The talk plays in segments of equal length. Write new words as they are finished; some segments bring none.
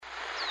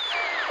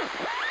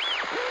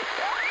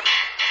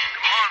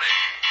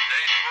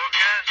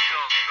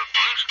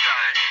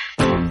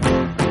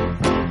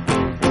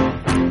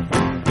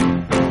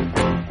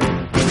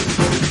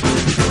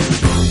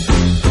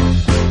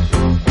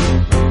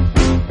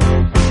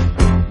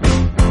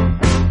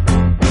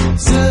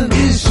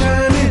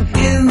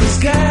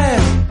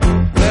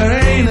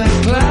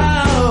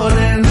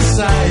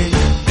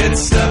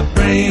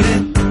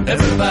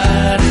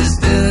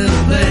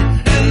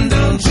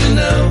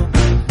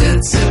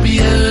a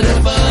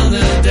beautiful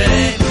new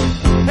day.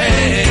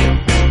 Hey,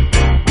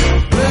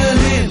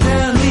 running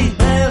down the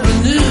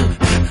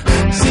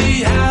avenue,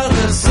 see how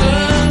the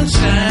sun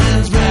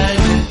shines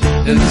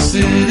brightly in the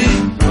city,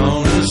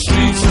 on the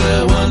streets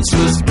where once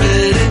was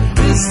pretty.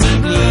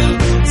 Mr.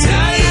 Blue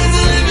Sky is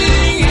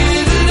living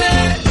here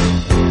today.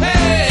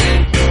 Hey,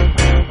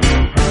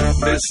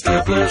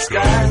 Mr. Blue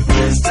Sky,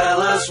 please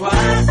tell us why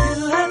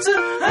you had to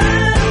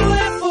hide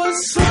away for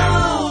so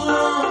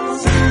long.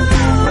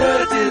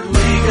 Where did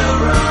we go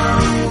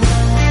wrong?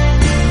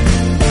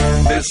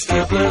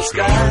 Mr. Blue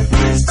Sky,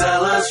 please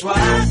tell us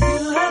why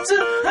you had to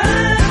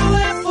hide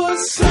away for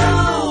so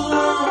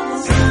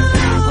long.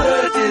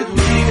 Where did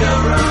we go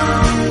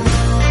wrong?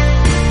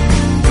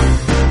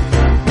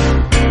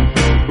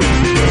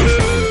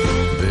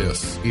 This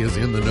is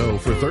In the Know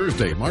for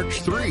Thursday,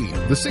 March 3,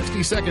 the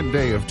 62nd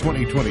day of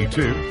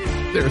 2022.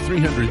 There are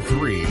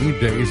 303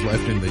 days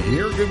left in the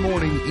year. Good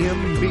morning,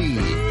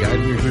 MB.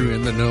 Guiding you through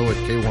In the Know at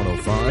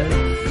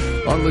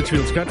K105 on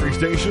Litchfield's Country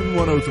Station,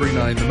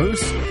 1039 The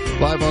Moose.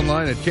 Live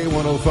online at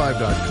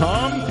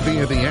K105.com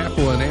via the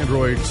Apple and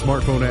Android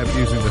smartphone app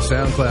using the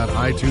SoundCloud,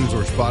 iTunes,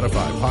 or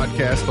Spotify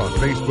podcast, on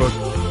Facebook,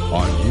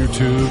 on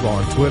YouTube,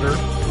 on Twitter.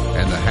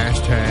 And the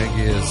hashtag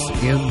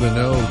is In the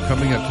Know.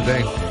 Coming up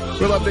today,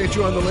 we'll update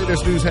you on the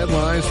latest news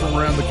headlines from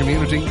around the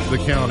community, the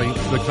county,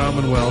 the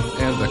Commonwealth,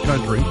 and the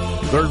country.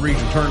 Third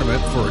region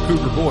tournament for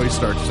Cougar boys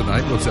starts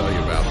tonight. We'll tell you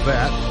about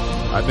that.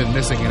 I've been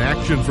missing in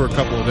action for a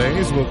couple of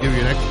days. We'll give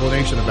you an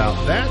explanation about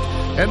that.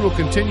 And we'll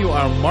continue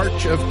our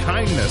March of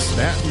Kindness.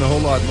 That and a whole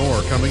lot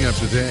more coming up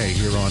today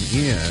here on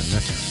In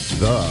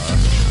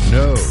the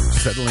Know.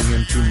 Settling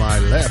into my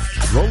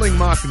left, rolling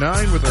Mach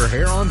 9 with her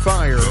hair on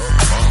fire,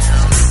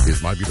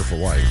 is my beautiful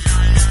wife,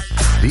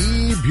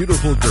 the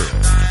beautiful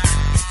girl.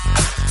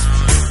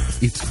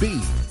 It's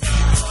B.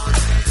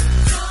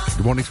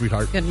 Good morning,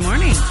 sweetheart. Good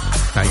morning.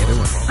 How you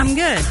doing? I'm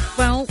good.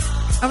 Well,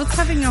 I was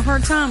having a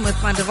hard time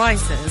with my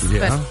devices,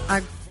 Yeah.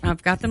 but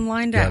I've got them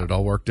lined Got up. it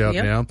all worked out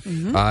Yep. now.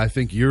 Mm-hmm. I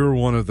think you're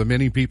one of the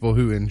many people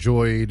who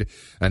enjoyed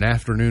an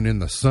afternoon in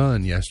the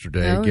sun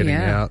yesterday, Oh, getting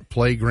yeah. out,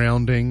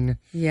 playgrounding,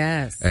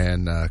 Yes,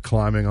 and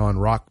climbing on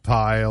rock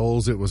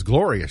piles. It was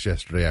glorious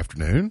yesterday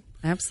afternoon.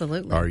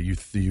 absolutely. Are you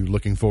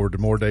looking forward to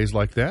more days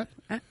like that?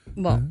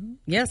 Well,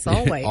 yes,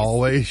 always.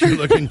 Always. You're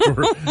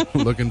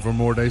looking for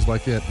more days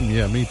like that.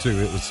 Yeah, me too.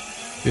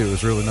 It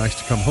was really nice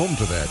to come home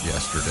to that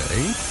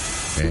yesterday.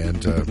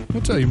 And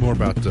we'll tell you more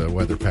about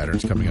weather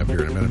patterns coming up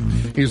here in a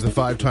minute. He's the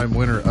 5-time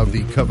winner of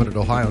the coveted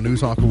Ohio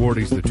Newshawk Award.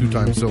 He's the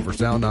 2-time Silver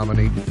Sound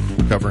nominee,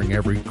 covering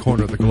every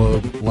corner of the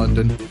globe: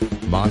 London,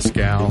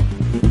 Moscow,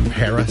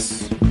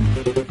 Paris,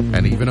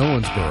 and even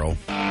Owensboro.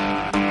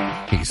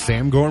 He's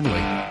Sam Gormley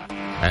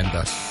and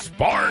the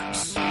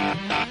Sparks.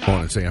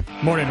 Morning, Sam.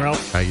 Morning,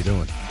 Ralph. How you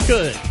doing?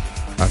 Good.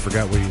 I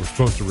forgot we were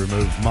supposed to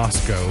remove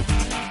Moscow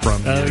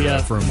from I'm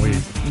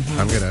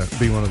going to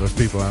be one of those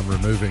people. I'm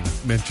removing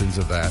mentions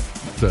of that,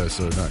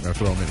 so not going to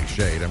throw them any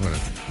shade. I'm going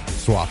to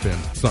swap in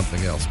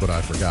something else, but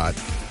I forgot.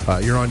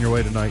 You're on your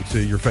way tonight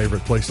to your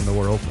favorite place in the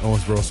world,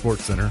 Owensboro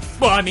Sports Center.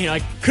 Well, I mean, I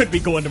could be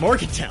going to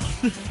Morgantown.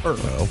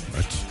 Well,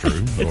 that's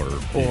true.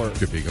 Or you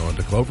could be going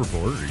to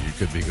Cloverport, or you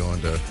could be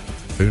going to,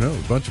 who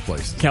knows, a bunch of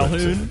places.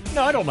 Calhoun.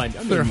 No, I don't mind. I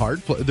mean, They're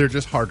hard. They're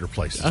just harder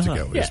places to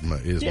go. Yeah.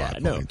 Is my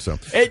point. So,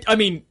 I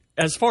mean,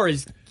 as far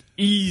as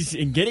ease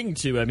in getting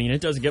to, I mean, it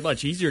doesn't get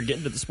much easier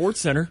getting to the sports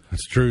center.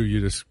 that's true.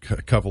 You just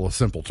a couple of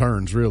simple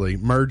turns, really,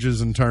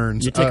 merges and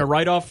turns. You take a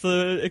right off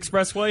the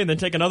expressway and then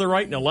take another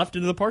right and a left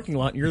into the parking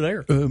lot, and you're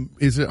there.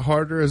 Is it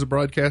harder as a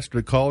broadcaster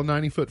to call a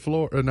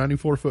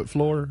 94-foot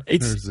floor?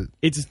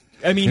 It's.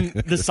 I mean,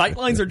 the sight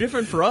lines are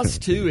different for us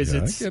too. I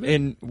get it.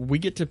 And we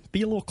get to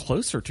be a little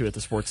closer to it at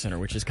the sports center,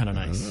 which is kind of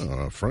nice.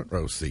 A front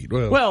row seat.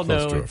 Well,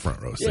 no, close to a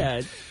front row seat.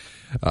 Yeah.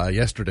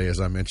 Yesterday, as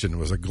I mentioned,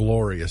 was a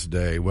glorious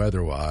day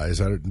weather-wise.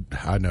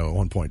 I know at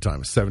one point in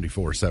time,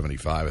 74,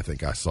 75, I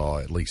think I saw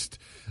at least.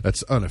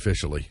 That's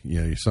unofficially.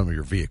 Some of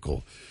your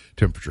vehicle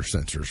temperature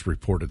sensors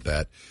reported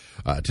that.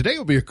 Today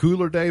will be a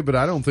cooler day, but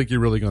I don't think you're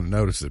really going to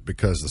notice it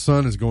because the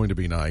sun is going to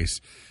be nice.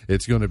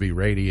 It's going to be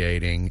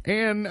radiating,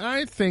 and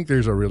I think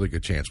there's a really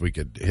good chance we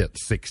could hit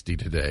 60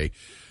 today.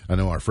 I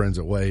know our friends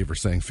at Wave are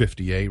saying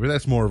 58, but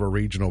that's more of a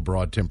regional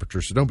broad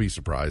temperature, so don't be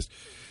surprised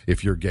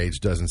if your gauge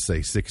doesn't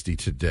say 60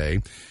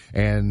 today.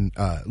 And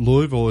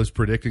Louisville is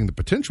predicting the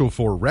potential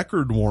for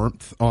record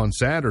warmth on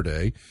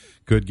Saturday.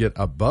 Could get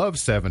above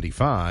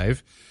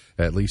 75,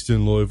 at least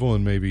in Louisville,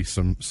 and maybe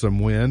some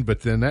wind.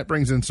 But then that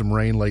brings in some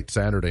rain late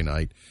Saturday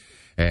night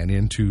and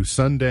into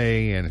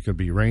Sunday, and it could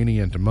be rainy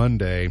into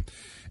Monday.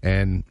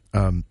 And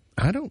I'm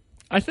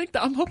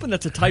hoping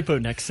that's a typo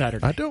next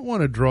Saturday. I don't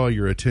want to draw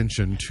your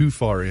attention too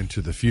far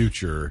into the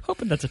future.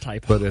 Hoping that's a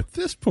typo. But at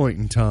this point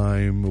in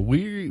time,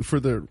 for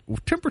the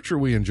temperature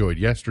we enjoyed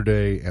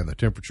yesterday and the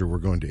temperature we're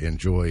going to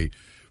enjoy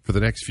for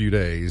the next few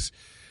days,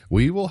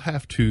 we will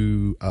have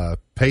to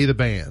pay the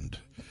band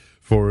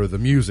for the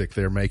music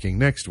they're making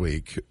next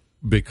week,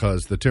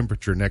 because the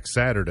temperature next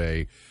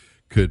Saturday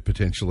could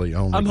potentially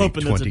only I'm be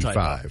hoping 25.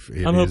 that's a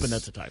typo. I'm hoping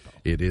that's a typo.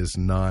 It is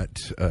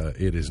not.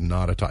 It is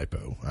not a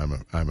typo.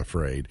 I'm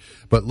afraid.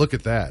 But look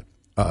at that.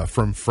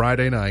 From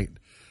Friday night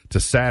to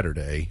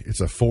Saturday,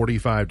 it's a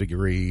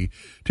 45-degree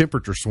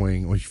temperature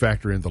swing when you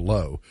factor in the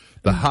low.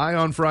 The high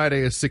on Friday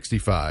is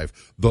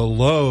 65. The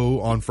low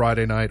on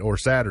Friday night or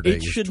Saturday It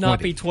is should 20. not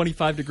be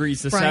 25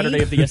 degrees the Right?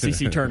 Saturday of the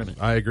SEC tournament.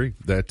 I agree.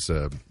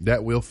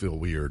 That will feel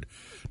weird.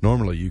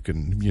 Normally, you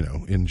can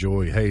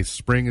enjoy. Hey,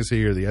 spring is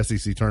here. The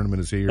SEC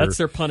tournament is here. That's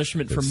their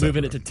punishment for etc.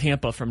 moving it to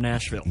Tampa from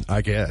Nashville.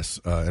 I guess,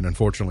 and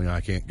unfortunately,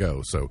 I can't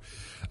go. So,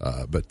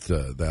 but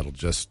that'll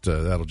just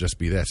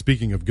be that.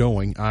 Speaking of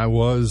going, I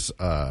was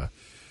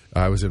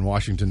in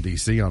Washington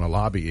D.C. on a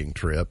lobbying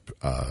trip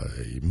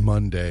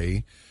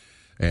Monday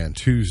and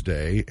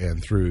Tuesday,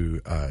 and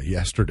through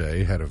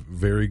yesterday. Had a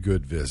very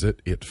good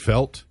visit. It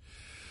felt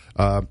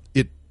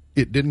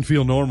it didn't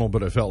feel normal,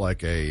 but it felt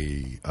like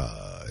a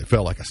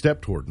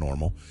step toward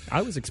normal.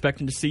 I was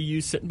expecting to see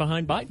you sitting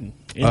behind Biden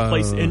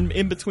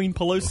in between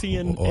Pelosi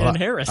and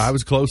Harris. I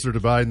was closer to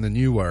Biden than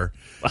you were,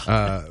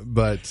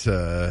 but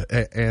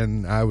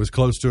I was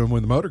close to him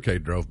when the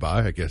motorcade drove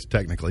by. I guess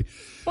technically,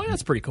 well,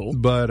 that's pretty cool.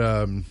 but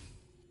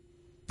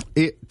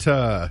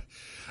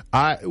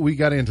we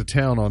got into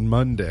town on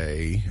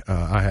Monday.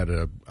 I had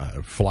a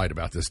flight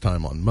about this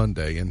time on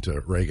Monday into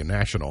Reagan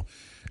National.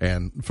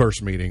 And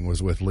first meeting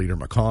was with Leader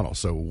McConnell.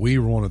 So we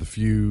were one of the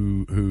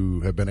few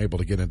who have been able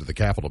to get into the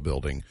Capitol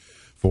building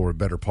for a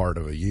better part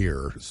of a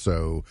year.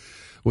 So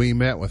we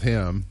met with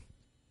him.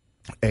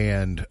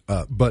 And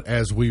but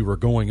as we were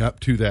going up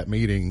to that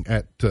meeting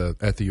at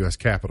the U.S.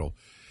 Capitol,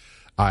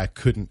 I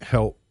couldn't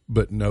help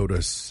but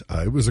notice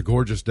it was a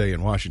gorgeous day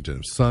in Washington. It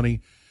was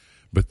sunny,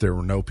 but there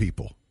were no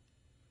people.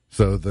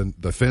 So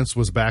the fence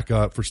was back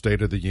up for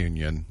State of the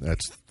Union.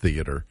 That's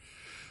theater.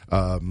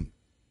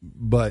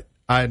 But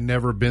I had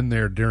never been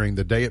there during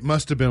the day. It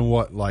must have been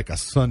what like a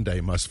Sunday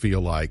must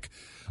feel like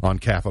on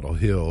Capitol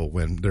Hill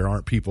when there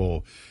aren't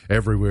people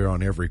everywhere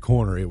on every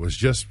corner. It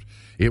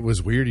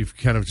was weird. You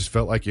kind of just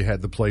felt like you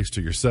had the place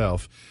to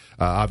yourself.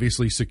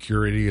 Obviously,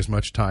 security is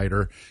much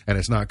tighter, and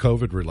it's not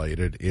COVID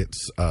related.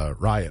 It's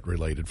riot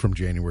related from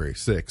January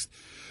 6th.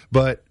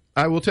 But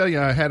I will tell you,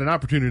 I had an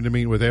opportunity to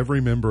meet with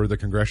every member of the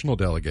congressional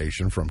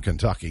delegation from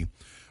Kentucky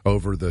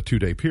over the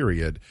 2-day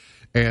period.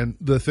 And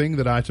the thing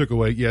that I took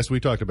away, yes,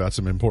 we talked about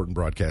some important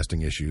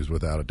broadcasting issues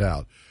without a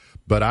doubt,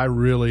 but I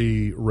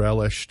really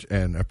relished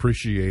and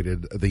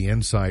appreciated the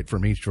insight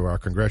from each of our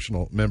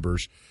congressional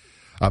members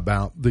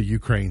about the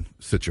Ukraine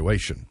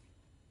situation.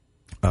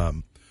 I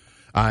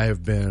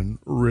have been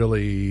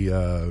really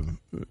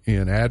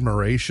in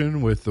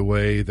admiration with the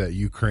way that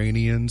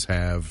Ukrainians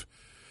have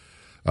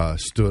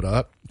stood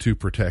up to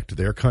protect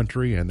their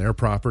country and their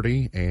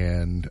property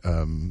and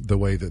the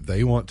way that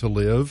they want to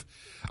live.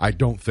 I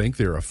don't think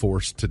they're a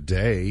force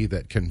today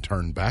that can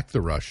turn back the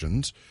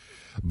Russians,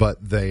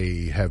 but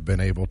they have been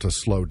able to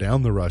slow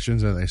down the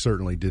Russians, and they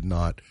certainly did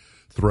not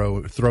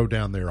throw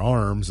down their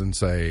arms and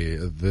say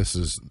this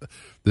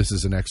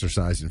is an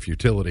exercise in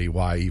futility.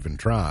 Why even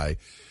try?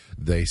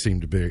 They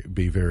seem to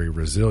be very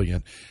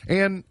resilient.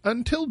 And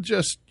until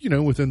just,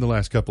 within the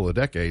last couple of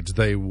decades,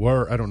 they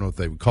were, I don't know if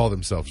they would call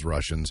themselves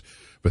Russians,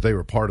 but they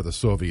were part of the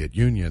Soviet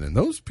Union. And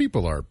those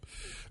people are,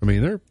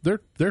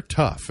 they're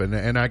tough.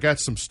 And I got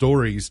some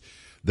stories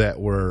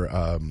that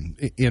were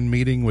in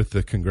meeting with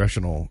the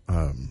congressional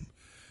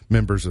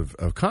members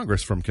of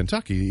Congress from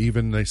Kentucky.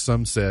 Even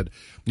some said,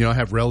 I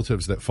have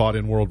relatives that fought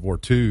in World War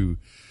II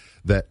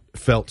that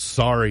felt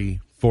sorry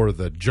for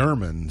the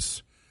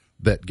Germans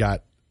that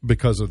got,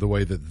 because of the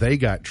way that they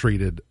got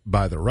treated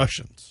by the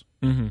Russians.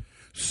 Mm-hmm.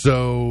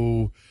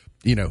 So,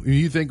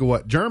 you think of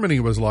what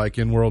Germany was like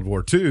in World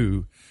War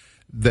II,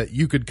 that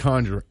you could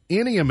conjure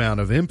any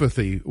amount of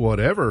empathy,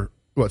 whatsoever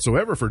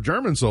for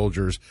German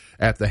soldiers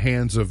at the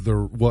hands of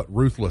what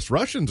ruthless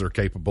Russians are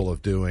capable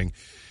of doing.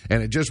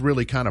 And it just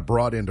really kind of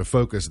brought into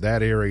focus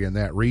that area and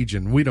that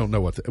region. We don't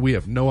know we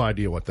have no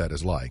idea what that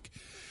is like.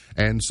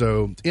 And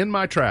so in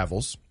my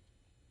travels,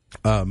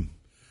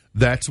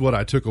 that's what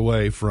I took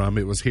away from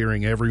it, was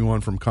hearing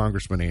everyone from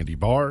Congressman Andy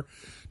Barr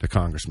to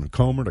Congressman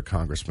Comer to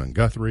Congressman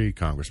Guthrie,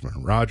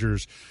 Congressman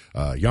Rogers,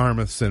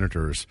 Yarmouth,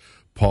 Senators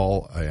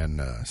Paul and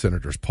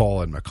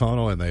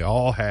McConnell, and they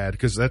all had,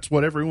 because that's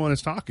what everyone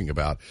is talking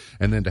about,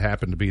 and then to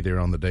happen to be there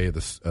on the day of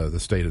the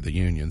State of the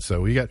Union. So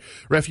we got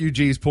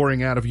refugees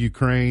pouring out of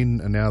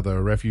Ukraine, and now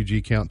the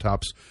refugee count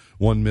tops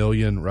 1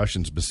 million.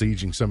 Russians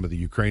besieging some of the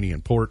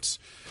Ukrainian ports,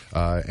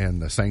 and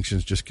the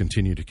sanctions just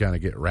continue to kind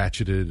of get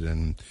ratcheted,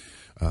 and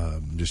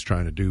just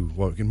trying to do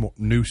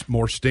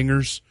more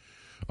stingers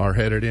are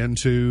headed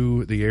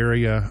into the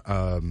area.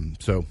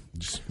 So,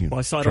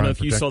 I don't know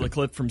if you saw the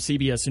clip from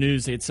CBS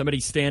News. They had somebody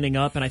standing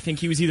up, and I think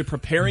he was either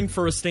preparing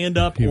for a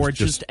stand-up or it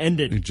just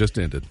ended. It just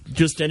ended.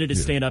 Just ended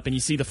his stand-up, and you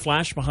see the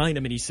flash behind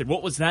him, and he said,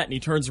 "What was that?" And he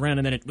turns around,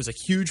 and then it was a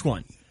huge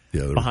one.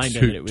 Yeah, there behind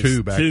were him. And it was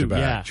two back-to-back.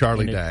 Yeah.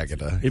 Charlie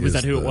D'Agata. Was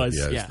that who it was?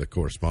 Yeah, is the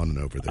correspondent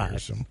over there.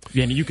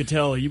 Yeah, and you could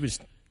tell he was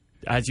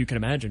as you can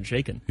imagine,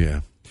 shaken.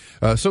 Yeah.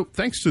 So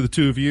thanks to the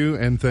two of you,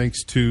 and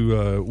thanks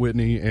to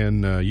Whitney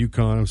and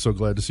UConn. I'm so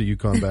glad to see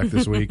UConn back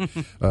this week.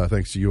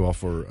 Thanks to you all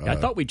for I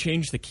thought we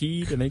changed the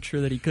key to make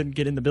sure that he couldn't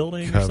get in the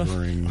building.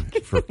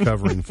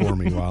 Covering for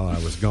me while I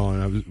was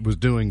gone. I was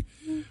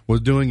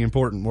doing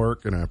important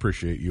work, and I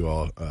appreciate you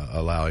all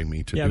allowing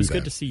me to. Yeah, it was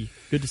good to see.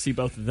 Good to see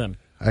both of them.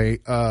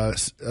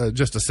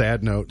 Just a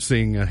sad note,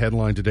 seeing a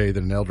headline today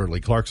that an elderly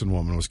Clarkson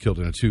woman was killed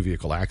in a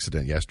 2-vehicle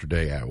accident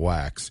yesterday at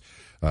Wax.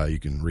 You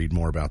can read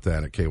more about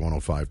that at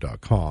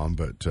K105.com,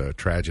 but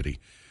tragedy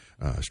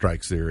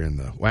strikes there in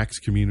the Wax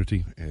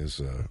community as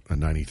a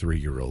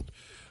 93-year-old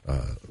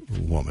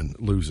woman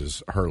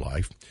loses her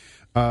life.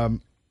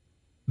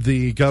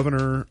 The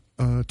governor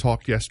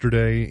talked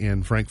yesterday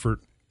in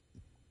Frankfort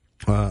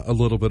a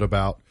little bit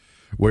about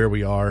where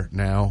we are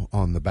now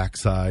on the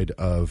backside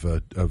of a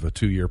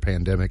 2-year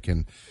pandemic,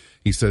 and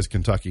he says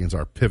Kentuckians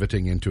are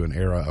pivoting into an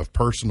era of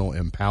personal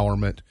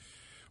empowerment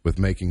with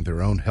making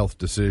their own health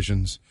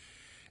decisions.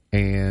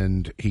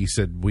 And he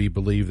said, we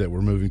believe that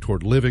we're moving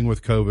toward living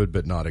with COVID,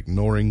 but not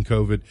ignoring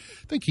COVID.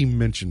 I think he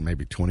mentioned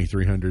maybe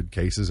 2,300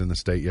 cases in the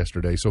state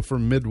yesterday. So for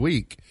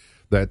midweek,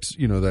 that's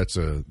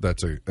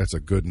a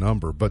good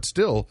number, but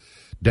still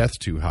deaths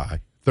too high.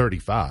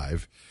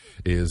 35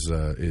 is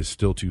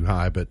still too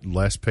high, but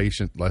less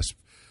patient, less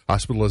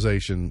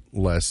hospitalization,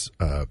 less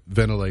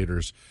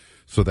ventilators.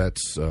 So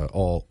that's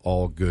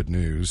all good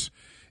news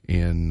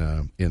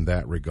in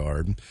that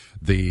regard.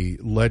 The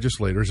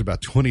legislators,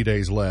 about 20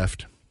 days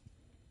left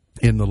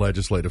in the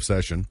legislative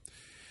session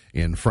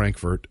in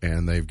Frankfort,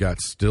 and they've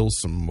got still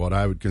some what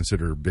I would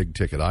consider big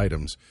ticket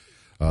items.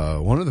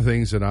 One of the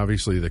things that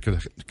obviously the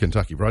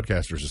Kentucky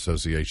Broadcasters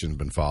Association has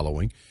been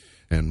following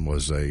and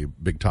was a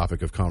big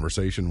topic of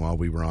conversation while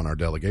we were on our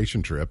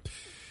delegation trip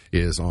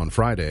is on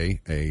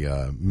Friday,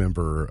 a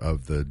member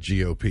of the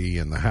GOP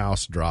in the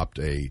House dropped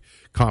a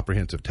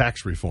comprehensive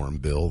tax reform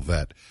bill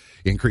that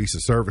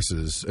increases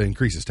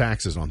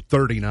taxes on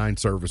 39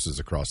 services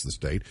across the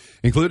state,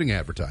 including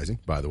advertising,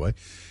 by the way,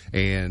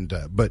 and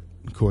but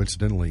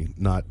coincidentally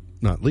not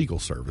legal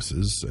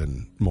services,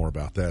 and more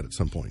about that at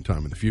some point in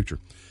time in the future.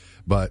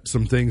 But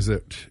some things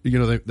that,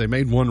 they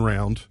made one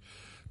round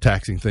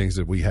taxing things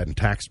that we hadn't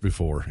taxed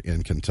before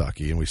in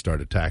Kentucky, and we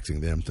started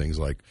taxing them, things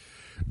like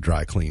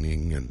dry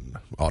cleaning and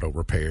auto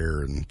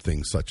repair and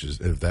things such as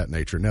of that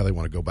nature. Now they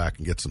want to go back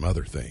and get some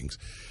other things.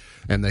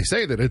 And they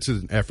say that it's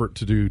an effort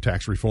to do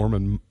tax reform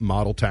and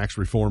model tax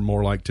reform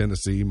more like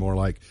Tennessee, more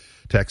like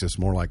Texas,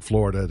 more like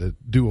Florida, to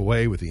do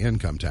away with the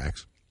income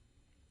tax.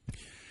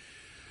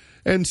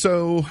 And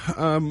so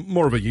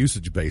more of a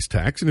usage-based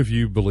tax. And if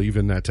you believe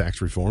in that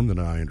tax reform, then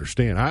I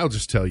understand. I'll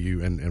just tell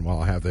you, and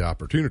while I have the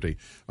opportunity,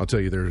 I'll tell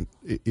you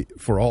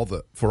for all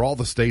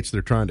the states that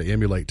are trying to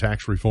emulate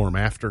tax reform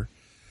after,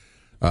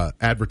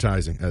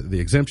 advertising, the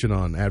exemption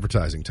on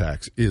advertising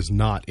tax is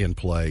not in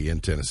play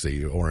in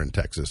Tennessee or in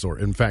Texas, or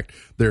in fact,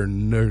 there's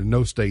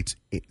no state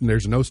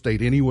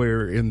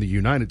anywhere in the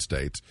United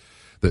States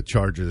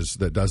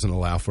that doesn't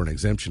allow for an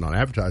exemption on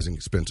advertising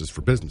expenses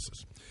for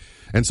businesses.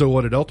 And so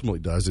what it ultimately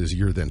does is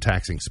you're then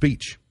taxing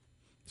speech.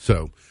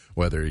 So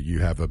whether you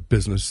have a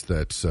business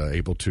that's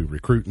able to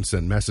recruit and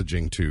send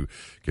messaging to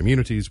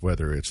communities,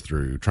 whether it's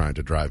through trying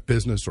to drive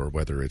business or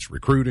whether it's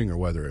recruiting or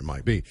whether it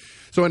might be.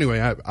 So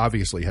anyway, I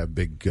obviously have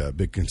big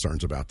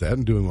concerns about that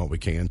and doing what we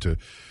can to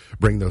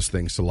bring those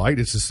things to light.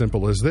 It's as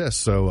simple as this.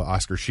 So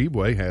Oscar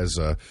Tshiebwe has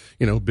a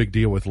big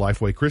deal with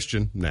Lifeway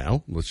Christian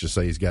now. Let's just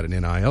say he's got an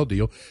NIL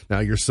deal.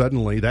 Now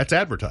that's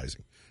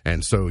advertising.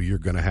 And so you're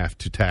going to have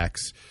to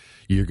charge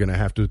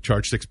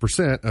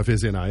 6% of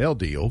his NIL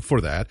deal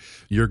for that.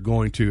 You're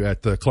going to,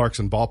 at the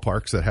Clarkson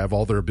ballparks that have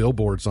all their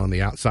billboards on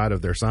the outside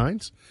of their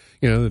signs,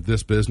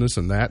 this business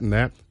and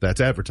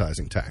that's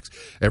advertising tax.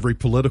 Every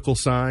political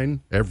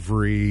sign,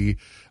 every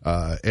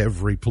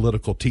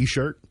political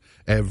T-shirt,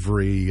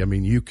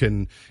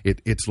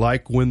 it's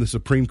like when the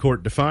Supreme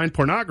Court defined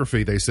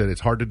pornography, they said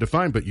it's hard to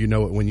define, but you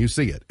know it when you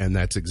see it. And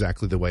that's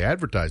exactly the way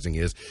advertising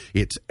is.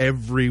 It's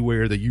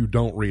everywhere that you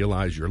don't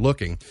realize you're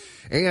looking.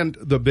 And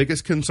the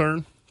biggest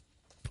concern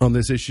on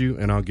this issue,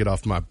 and I'll get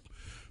off my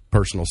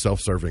personal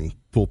self-serving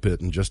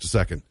pulpit in just a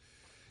second,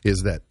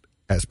 is that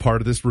as part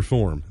of this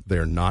reform,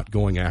 they're not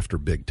going after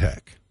big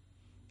tech.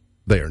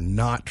 They are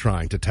not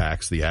trying to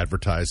tax the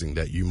advertising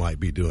that you might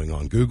be doing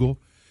on Google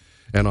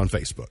and on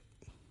Facebook.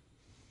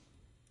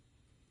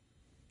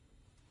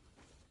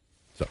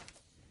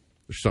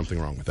 There's something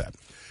wrong with that.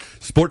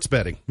 Sports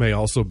betting may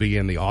also be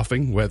in the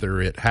offing,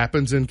 whether it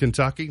happens in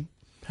Kentucky.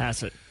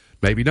 Pass it.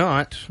 Maybe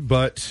not,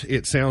 but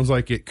it sounds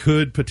like it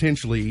could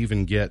potentially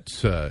even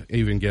get a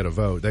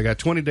vote. They got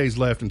 20 days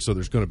left, and so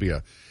there's going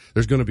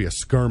to be a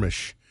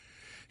skirmish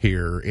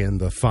here in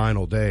the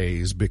final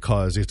days,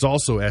 because it's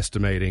also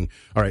estimating,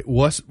 all right,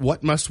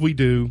 what must we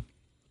do?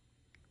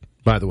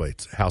 By the way,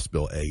 it's House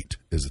Bill 8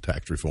 is a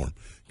tax reform,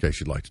 in case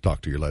you'd like to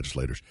talk to your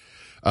legislators.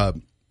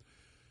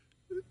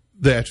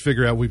 They have to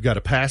figure out we've got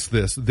to pass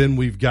this. Then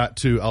we've got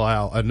to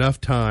allow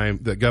enough time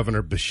that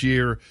Governor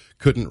Beshear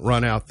couldn't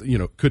run out,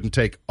 couldn't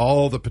take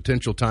all the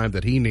potential time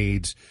that he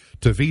needs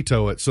to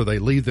veto it. So they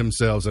leave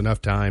themselves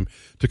enough time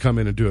to come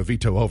in and do a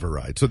veto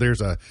override. So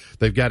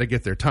they've got to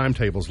get their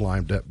timetables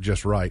lined up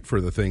just right for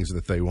the things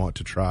that they want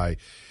to try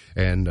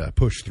and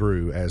push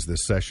through as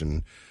this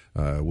session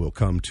will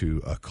come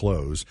to a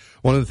close.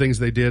 One of the things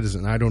they did is,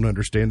 and I don't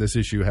understand this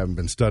issue, haven't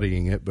been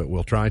studying it, but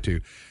we'll try to,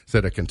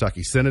 said a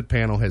Kentucky Senate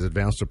panel has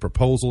advanced a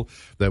proposal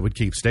that would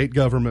keep state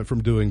government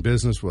from doing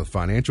business with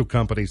financial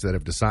companies that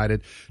have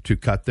decided to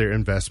cut their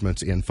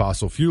investments in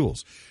fossil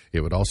fuels. It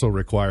would also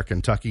require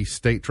Kentucky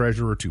State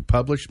Treasurer to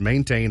publish,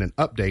 maintain, and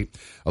update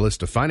a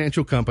list of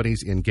financial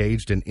companies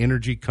engaged in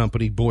energy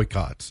company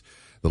boycotts.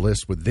 The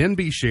list would then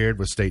be shared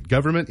with state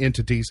government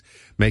entities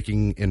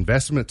making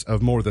investments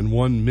of more than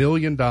 $1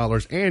 million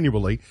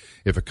annually.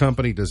 If a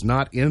company does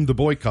not end the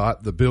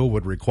boycott, the bill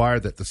would require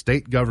that the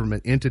state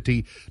government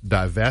entity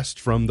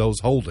divest from those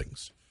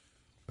holdings.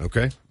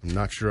 Okay? I'm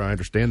not sure I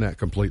understand that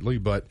completely,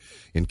 but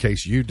in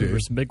case you do,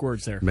 there's some big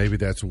words there. Maybe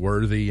that's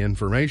worthy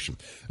information.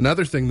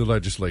 Another thing the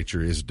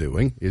legislature is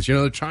doing is,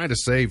 they're trying to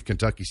save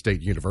Kentucky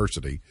State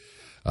University.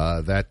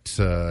 That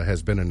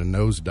has been in a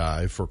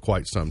nosedive for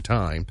quite some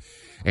time.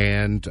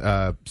 And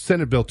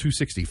Senate Bill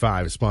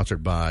 265 is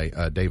sponsored by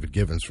David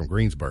Givens from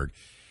Greensburg.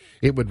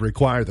 It would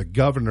require the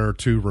governor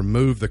to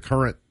remove the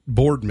current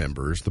board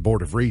members, the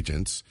Board of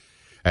Regents,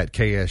 at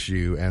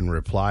KSU and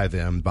reply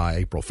them by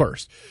April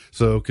 1st.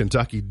 So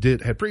Kentucky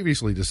had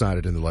previously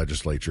decided in the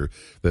legislature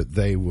that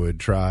they would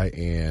try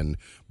and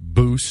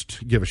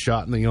give a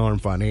shot in the arm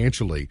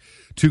financially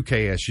to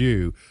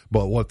KSU.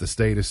 But what the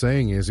state is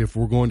saying is, if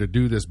we're going to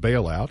do this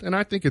bailout, and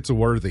I think it's a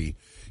worthy,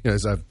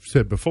 as I've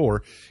said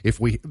before, if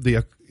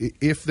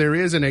there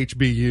is an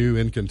HBU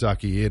in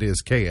Kentucky, it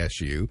is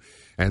KSU.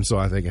 And so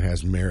I think it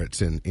has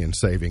merits in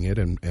saving it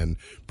and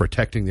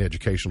protecting the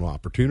educational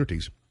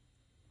opportunities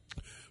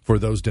for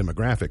those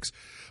demographics.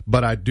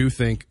 But I do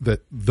think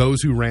that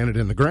those who ran it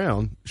in the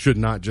ground should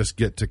not just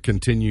get to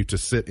continue to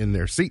sit in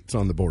their seats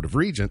on the Board of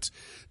Regents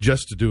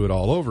just to do it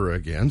all over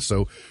again.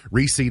 So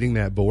reseating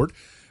that board.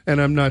 And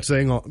I'm not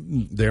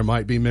saying there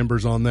might be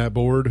members on that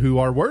board who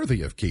are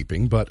worthy of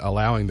keeping, but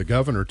allowing the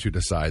governor to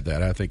decide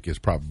that, I think, is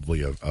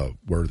probably a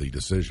worthy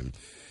decision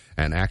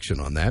and action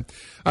on that.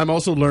 I'm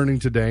also learning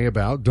today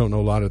don't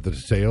know a lot of the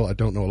detail. I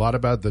don't know a lot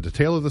about the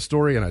detail of the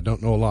story, and I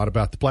don't know a lot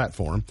about the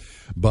platform.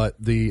 But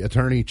the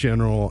Attorney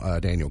General,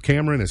 Daniel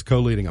Cameron, is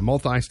co-leading a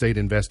multi-state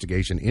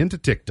investigation into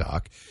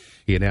TikTok.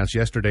 He announced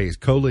yesterday he's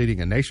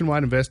co-leading a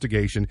nationwide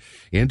investigation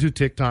into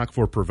TikTok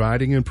for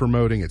providing and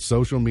promoting its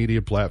social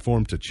media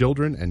platform to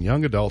children and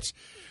young adults,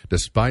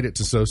 despite its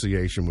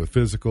association with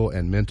physical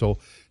and mental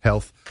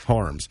health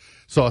harms.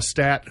 So a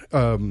stat,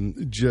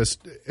 and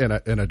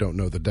I don't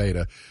know the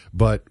data,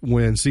 but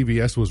when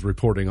CBS was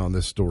reporting on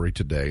this story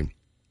today,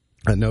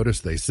 I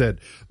noticed they said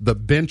the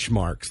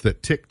benchmarks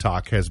that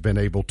TikTok has been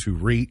able to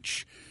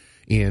reach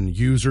in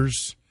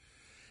users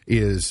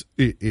is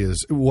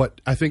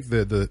what I think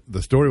the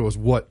story was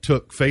what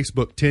took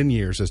Facebook 10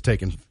 years has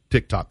taken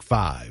TikTok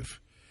 5.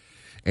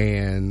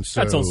 And so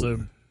that's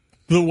also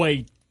the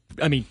way,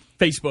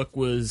 Facebook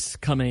was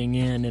coming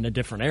in a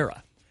different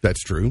era.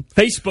 That's true.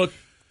 Facebook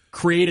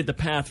created the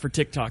path for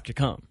TikTok to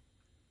come.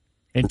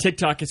 And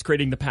TikTok is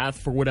creating the path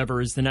for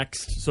whatever is the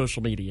next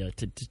social media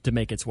to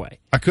make its way.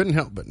 I couldn't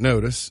help but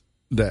notice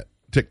that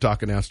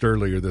TikTok announced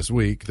earlier this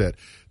week that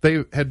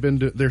they had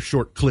been they're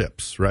short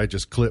clips, right?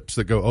 Just clips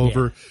that go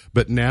over,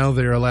 but now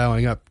they're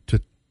allowing up to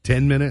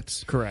 10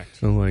 minutes.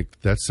 Correct. I'm like,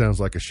 that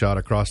sounds like a shot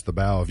across the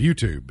bow of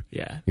YouTube.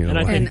 Yeah.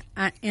 And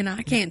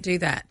I can't do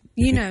that.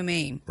 You know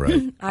me.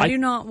 Right. I do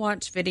not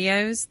watch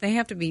videos. They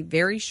have to be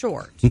very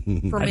short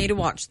for me to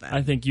watch them.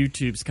 I think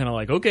YouTube's kind of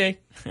like, okay,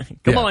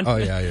 come on. Oh,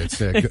 yeah.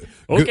 It's,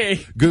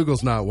 okay.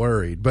 Google's not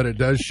worried, but it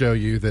does show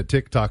you that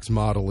TikTok's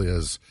model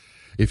is,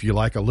 if you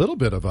like a little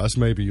bit of us,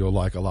 maybe you'll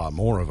like a lot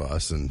more of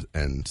us,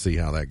 and see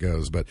how that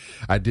goes. But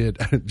I did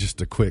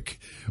just a quick.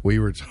 We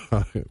were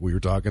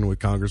talking with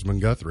Congressman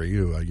Guthrie,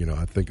 who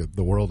I think of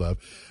the world of,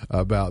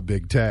 about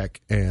big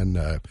tech,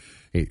 and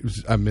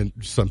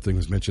something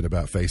was mentioned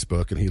about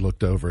Facebook, and he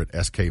looked over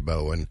at SK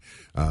Bowen,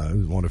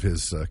 one of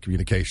his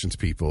communications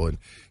people, and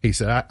he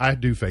said, "I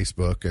do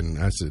Facebook,"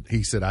 and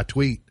he said, "I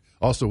tweet,"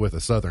 also with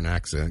a Southern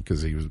accent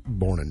because he was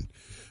born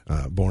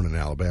in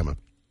Alabama,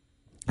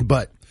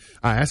 but.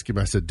 I asked him,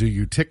 I said, "Do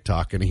you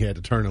TikTok?" And he had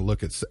to turn and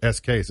look at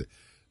SK. I said,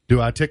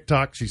 "Do I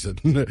TikTok?" She said,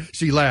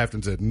 she laughed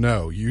and said,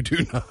 "No, you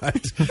do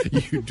not.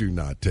 You do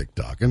not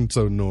TikTok." And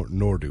so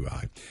nor do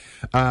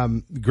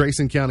I.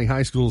 Grayson County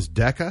High School's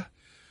DECA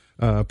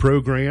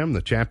program,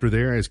 the chapter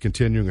there, is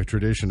continuing a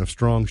tradition of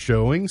strong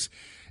showings.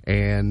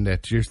 And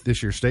at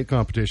this year's state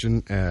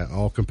competition,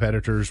 all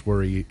competitors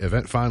were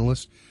event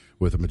finalists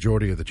with a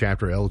majority of the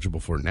chapter eligible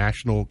for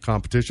national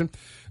competition.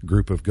 A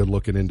group of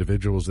good-looking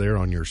individuals there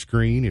on your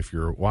screen if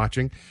you're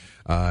watching.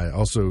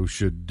 Also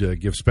should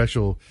give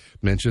special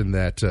mention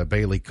that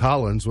Bailey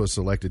Collins was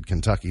selected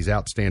Kentucky's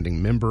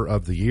Outstanding Member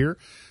of the Year.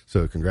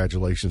 So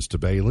congratulations to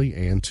Bailey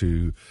and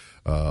to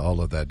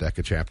all of that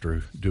DECA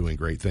chapter doing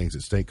great things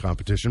at state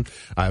competition.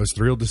 I was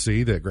thrilled to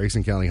see that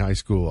Grayson County High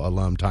School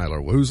alum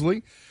Tyler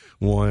Woosley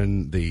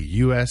won the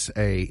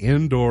USA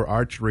Indoor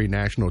Archery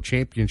National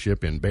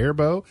Championship in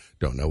Barebow.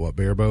 Don't know what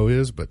Barebow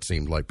is, but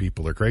seemed like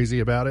people are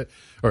crazy about it,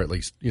 or at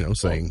least,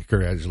 saying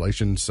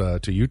congratulations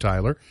to you,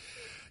 Tyler.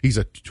 He's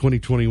a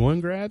 2021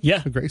 grad?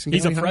 Yeah, of Grayson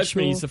he's County a High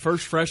freshman. School? He's the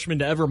first freshman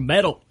to ever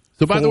medal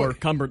So by the way, the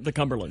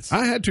Cumberlands.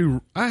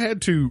 I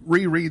had to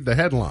reread the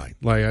headline.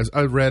 Like as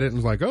I read it and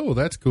was like, "Oh,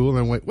 that's cool."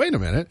 And then wait a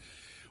minute.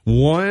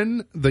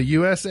 Won the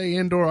USA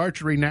Indoor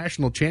Archery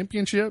National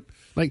Championship?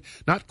 Like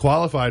not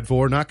qualified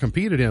for, not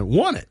competed in,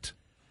 won it.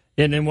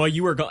 And then while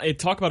you were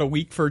talk about a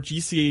week for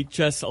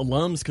GCHS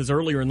alums, because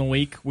earlier in the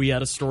week we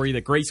had a story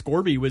that Grace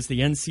Gorby was the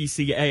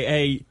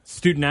NCCAA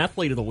Student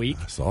Athlete of the Week.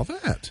 I saw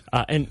that.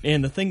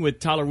 And the thing with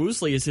Tyler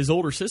Woosley is his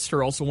older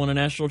sister also won a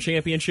national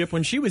championship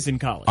when she was in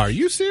college. Are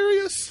you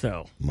serious?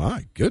 So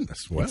my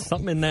goodness, well,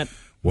 something in that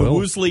Well-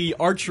 Woosley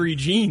archery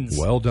genes.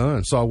 well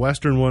done. Saw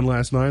Western won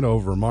last night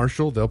over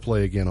Marshall. They'll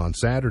play again on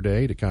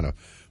Saturday to kind of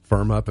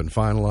firm up and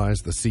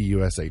finalize the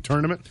CUSA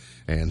tournament.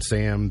 And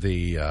Sam,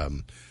 the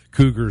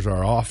Cougars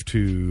are off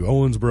to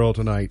Owensboro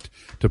tonight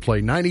to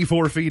play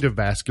 94 feet of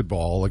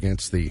basketball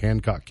against the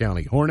Hancock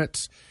County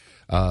Hornets.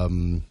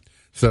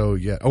 So,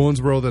 yeah,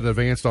 Owensboro that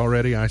advanced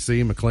already, I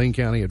see. McLean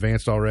County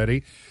advanced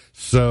already.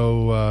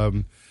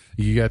 So,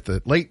 you got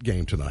the late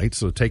game tonight,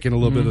 so taking a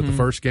little bit of the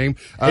first game.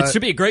 It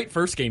should be a great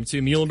first game,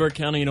 too. Muhlenberg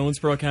County and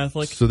Owensboro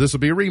Catholic. So this will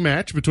be a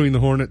rematch between the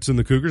Hornets and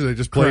the Cougars. They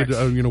just played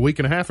Correct. a week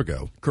and a half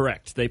ago.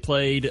 Correct. They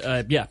played,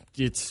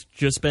 it's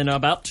just been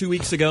about 2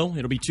 weeks ago.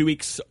 It'll be 2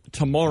 weeks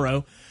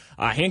tomorrow.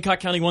 Hancock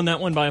County won that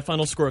one by a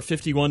final score of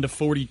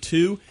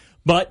 51-42.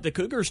 But the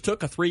Cougars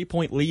took a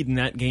 3-point lead in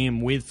that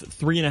game with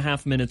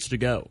 3.5 minutes to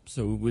go.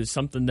 So it was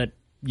something that,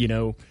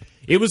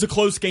 it was a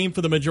close game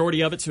for the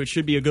majority of it, so it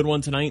should be a good one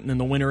tonight. And then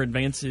the winner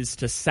advances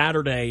to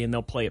Saturday, and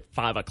they'll play at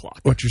 5 o'clock.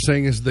 What you're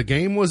saying is the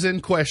game was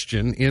in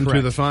question into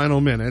Correct. the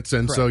final minutes,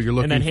 and so you're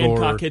looking and then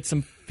for... Hancock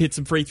hit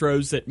some free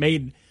throws that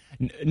made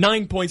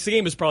 9 points. The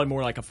game was probably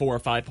more like a 4 or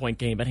 5 point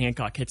game, but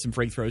Hancock hit some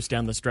free throws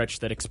down the stretch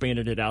that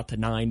expanded it out to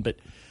 9. But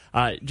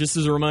just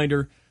as a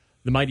reminder,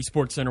 the Mighty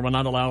Sports Center will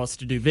not allow us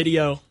to do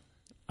video,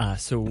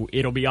 so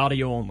it'll be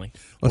audio only.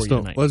 Let's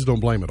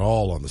don't blame it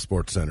all on the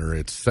Sports Center.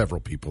 It's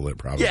several people that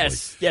probably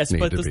yes, need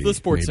but to the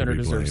Sports need to Center be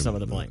deserves blamed. some of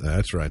the blame.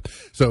 That's right.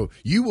 So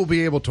you will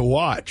be able to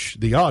watch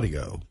the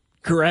audio.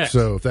 Correct.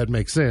 So if that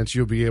makes sense,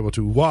 you'll be able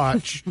to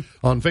watch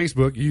on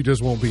Facebook. You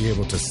just won't be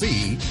able to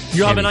see.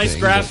 You'll have a nice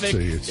anything, graphic.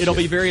 but, It'll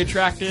be very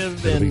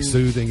attractive. It'll and be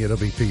soothing. It'll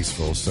be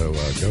peaceful. So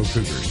go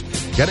Cougars.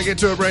 Got to get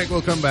to a break.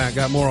 We'll come back.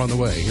 Got more on the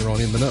way here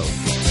on In the Know.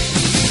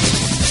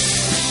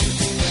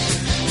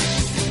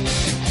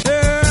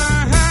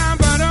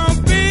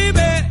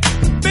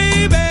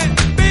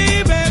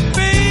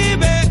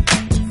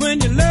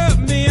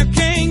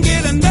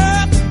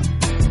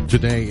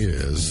 Today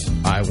is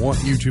I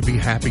Want You to Be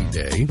Happy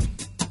Day.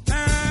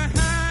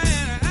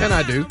 And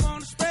I do.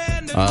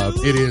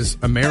 It is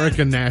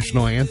American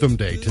National Anthem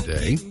Day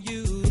today.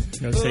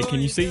 Can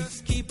you see?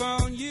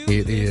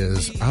 It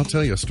is, I'll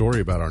tell you a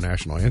story about our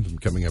national anthem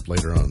coming up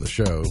later on in the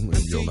show,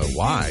 and you'll know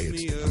why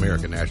it's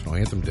American National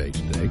Anthem Day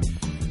today,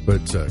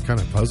 but kind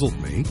of puzzled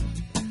me.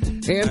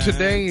 And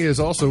today is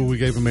also, we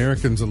gave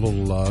Americans a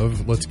little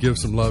love. Let's give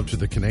some love to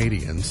the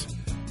Canadians.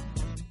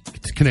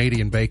 It's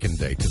Canadian Bacon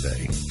Day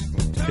today.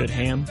 Good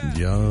ham.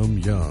 Yum,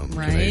 yum.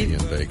 Right.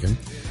 Canadian bacon.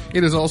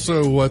 It is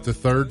also the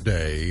third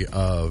day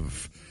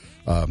of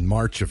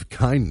March of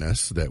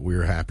Kindness that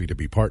we're happy to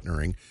be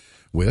partnering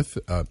with.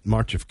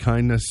 March of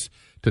Kindness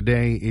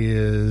today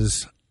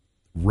is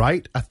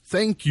Write a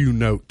Thank You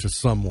Note to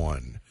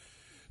Someone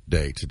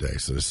Day today.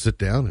 So sit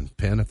down and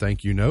pen a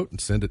thank you note and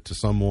send it to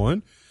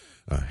someone.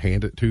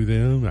 Hand it to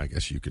them. I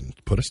guess you can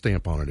put a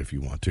stamp on it if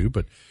you want to,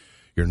 but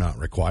you're not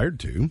required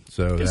to.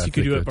 So I guess you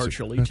could do it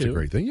virtually, that's too. a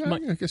great thing. Yeah,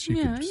 I guess you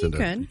could send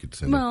it. You could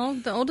send Well,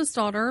 the oldest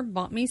daughter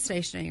bought me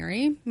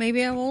stationery.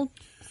 Maybe I will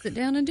sit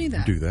down and do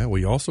that. do that.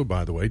 We also,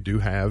 by the way, do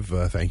have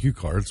thank you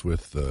cards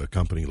with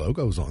company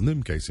logos on them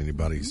in case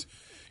anybody's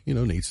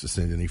needs to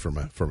send any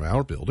from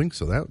our building.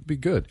 So that would be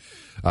good.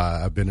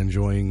 I've been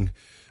enjoying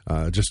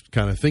just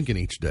kind of thinking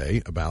each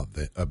day about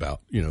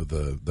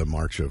the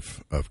March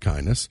of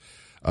Kindness.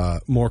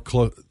 More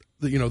close.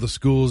 The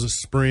schools is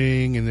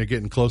spring and they're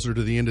getting closer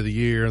to the end of the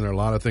year and there are a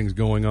lot of things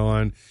going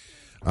on.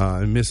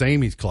 In Miss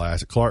Amy's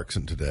class at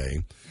Clarkson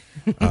today,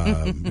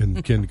 in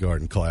the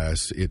kindergarten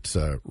class, it's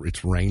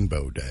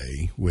Rainbow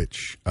Day,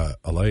 which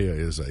Alea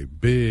is a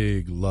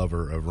big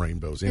lover of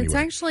rainbows. Anyway, It's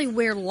actually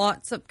where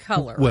lots of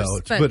colors. well,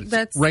 it's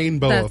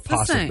rainbow that's of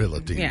the same.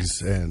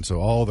 possibilities, Yeah. and so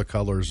all the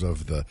colors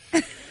of the.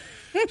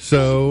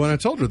 So when I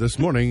told her this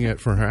morning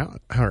for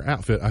her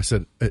outfit, I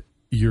said,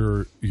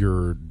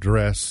 your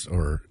dress,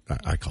 or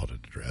I called it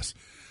a dress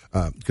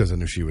because I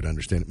knew she would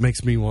understand. It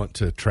makes me want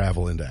to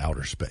travel into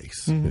outer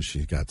space.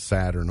 She's got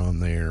Saturn on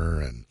there,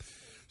 and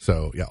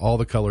so yeah, all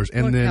the colors.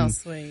 And Look then how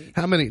sweet.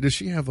 how many does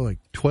she have? Like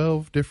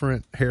 12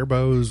 different hair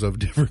bows of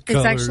different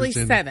colors. It's actually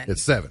 7.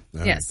 It's 7. All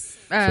right. Yes.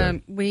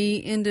 So-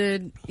 We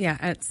ended,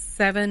 at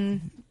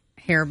 7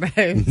 hair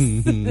bows.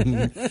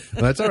 Well,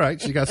 that's all right.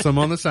 She got some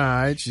on the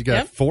side. She's got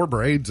Yep. 4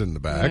 braids in the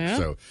back. Yeah.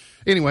 So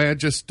anyway, I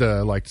just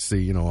like to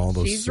see all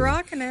those. She's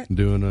rocking it.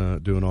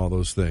 doing all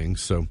those things.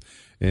 So,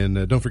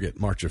 and don't forget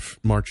March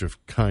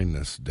of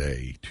Kindness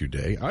Day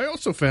today. I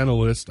also found a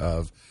list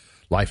of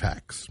life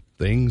hacks,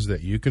 things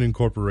that you can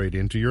incorporate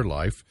into your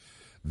life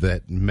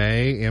that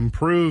may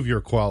improve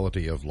your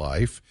quality of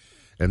life.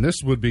 And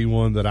this would be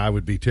one that I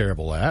would be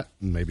terrible at,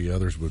 and maybe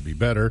others would be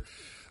better.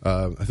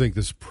 I think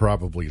this is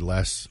probably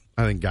less.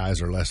 I think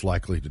guys are less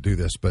likely to do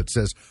this, but it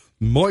says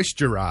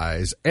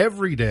moisturize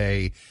every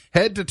day,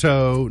 head to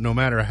toe, no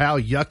matter how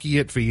yucky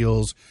it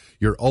feels.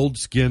 Your old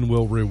skin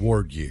will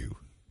reward you.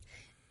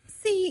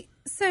 See,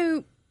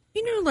 so,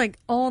 like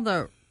all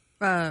the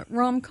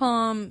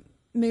rom-com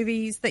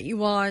movies that you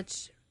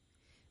watch.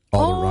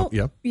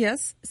 Yeah.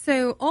 Yes.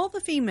 So all the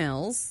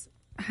females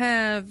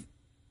have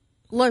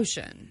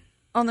lotion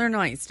on their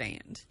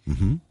nightstand.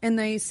 Mm-hmm. And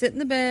they sit in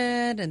the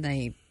bed and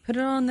they put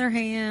it on their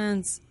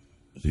hands.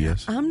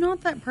 Yes. I'm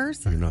not that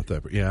person. You're not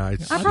that. Yeah.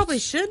 I probably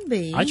should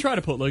be. I try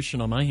to put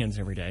lotion on my hands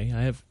every day.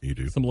 I have You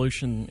do? some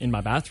lotion in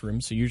my bathroom,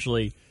 so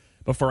usually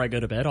before I go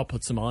to bed, I'll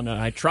put some on. And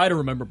I try to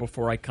remember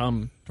before I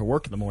come to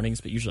work in the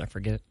mornings, but usually I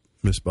forget.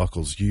 Miss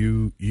Buckles,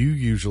 you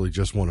usually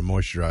just want to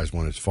moisturize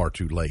when it's far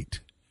too late.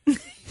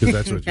 Because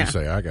that's what you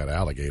say. I got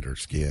alligator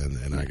skin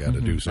and I got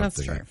to do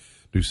something. That's true.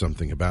 Do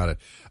something about it.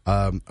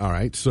 All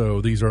right.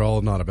 So these are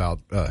all not about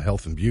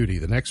health and beauty.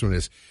 The next one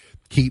is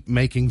keep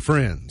making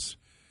friends.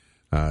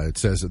 It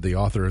says that the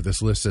author of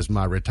this list says,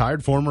 my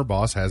retired former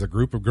boss has a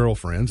group of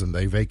girlfriends and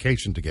they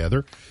vacation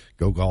together,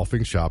 go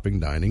golfing, shopping,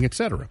 dining,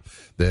 etc.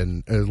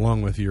 Then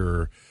along with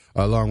your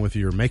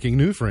making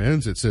new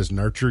friends, it says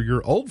nurture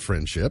your old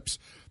friendships.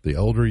 The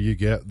older you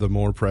get, the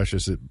more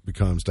precious it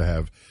becomes to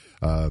have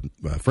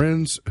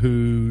friends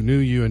who knew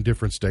you in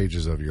different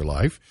stages of your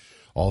life.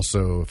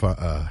 Also,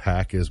 a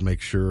hack is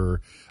make sure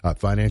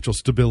financial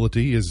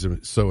stability is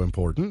so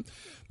important.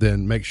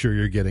 Then make sure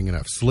you're getting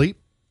enough sleep.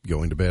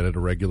 Going to bed at a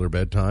regular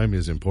bedtime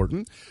is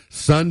important.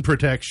 Sun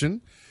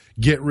protection.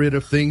 Get rid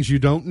of things you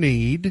don't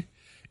need.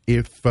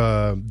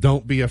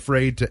 Don't be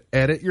afraid to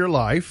edit your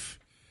life.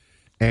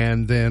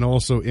 And then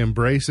also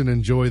embrace and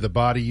enjoy the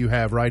body you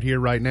have right here,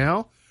 right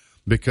now.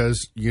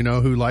 Because you know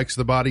who likes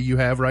the body you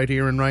have right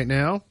here and right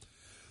now?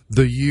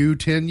 The you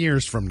 10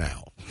 years from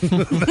now.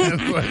 That's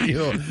what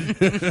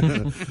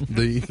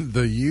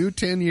the you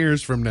 10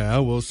 years from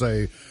now will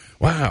say,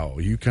 wow,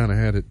 you kind of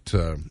had it.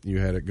 You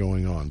had it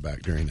going on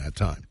back during that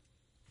time.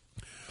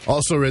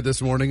 Also read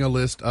this morning a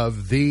list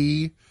of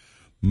the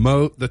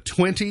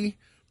 20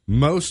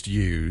 most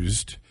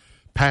used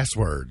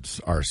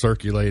passwords are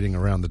circulating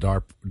around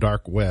the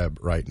dark web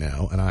right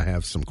now, and I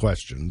have some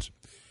questions.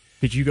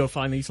 Did you go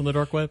find these on the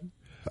dark web?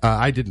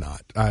 I did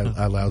not. I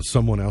allowed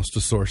someone else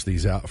to source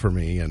these out for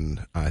me,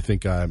 and I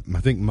think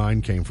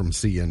mine came from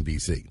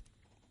CNBC.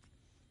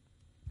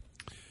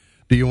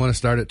 Do you want to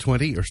start at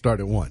 20 or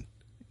start at 1?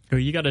 Oh,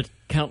 you got to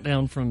count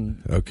down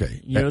from. Okay.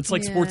 It's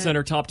like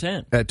SportsCenter top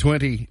 10. At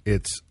 20,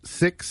 it's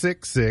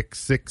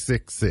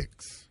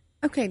 666-666.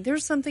 Okay,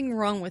 there's something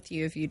wrong with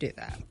you if you do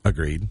that.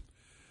 Agreed.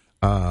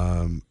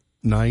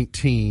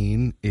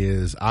 19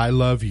 is I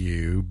love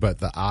you, but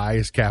the I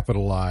is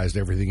capitalized.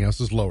 Everything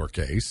else is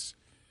lowercase.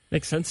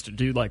 Makes sense to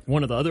do like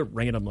one of the other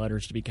random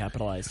letters to be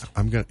capitalized.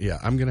 I'm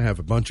gonna have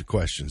a bunch of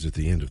questions at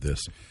the end of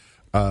this.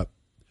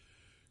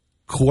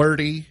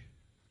 QWERTY,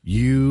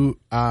 UIOP,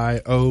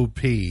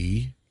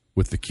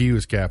 with the Q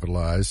is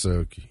capitalized.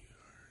 So,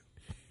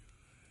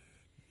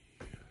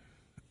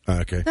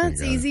 okay,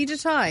 That's easy to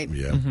type.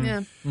 Yeah.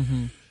 Yeah.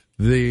 Mm-hmm.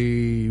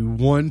 The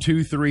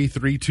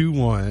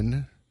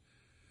 123-321,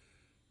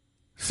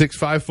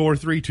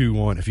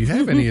 654-321. If you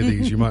have any of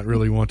these, you might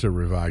really want to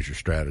revise your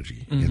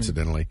strategy.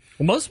 Incidentally,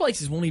 Well, most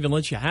places won't even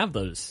let you have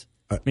those.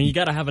 I mean, you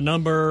got to have a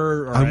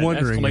number or I'm an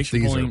wondering if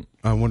exclamation these point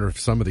are. I wonder if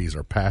some of these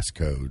are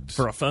passcodes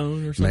for a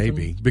phone or something.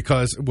 Maybe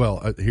because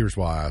here's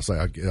why I say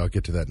I'll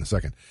get to that in a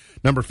second.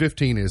 Number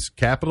 15 is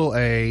capital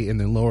A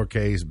and then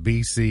lowercase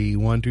BC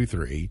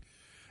 123.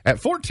 At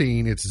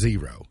 14, it's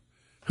 0.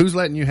 Who's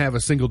letting you have a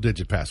single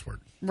digit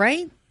password?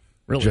 Right?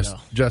 Really, Just though.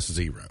 just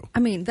 0. I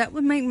mean, that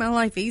would make my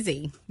life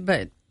easy,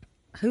 but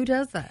who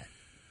does that?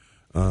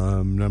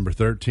 Number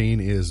 13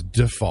 is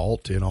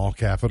default in all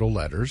capital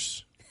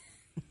letters.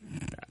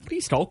 At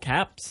least all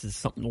caps is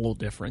something a little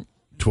different.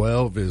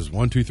 12 is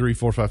 1, 2, 3,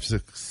 4, 5,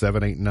 6,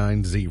 7, 8,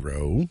 9,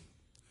 0.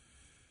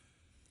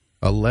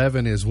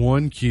 11 is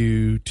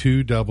 1Q,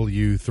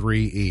 2W,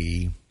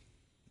 3E.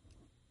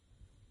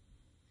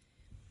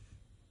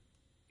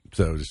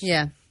 So just,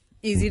 Yeah.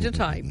 Easy to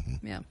type.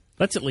 Yeah.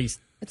 That's at least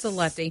It's a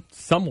lefty,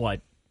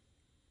 somewhat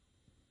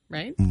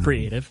right?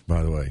 creative.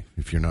 by the way,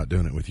 if you're not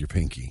doing it with your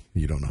pinky,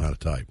 you don't know how to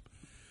type.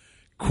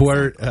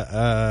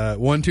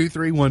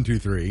 123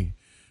 123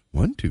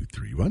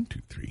 123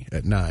 123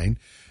 at 9.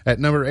 At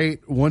number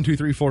 8, 1 2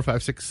 3 4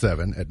 5 6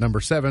 7. At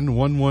number 7,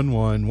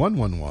 111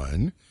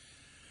 111.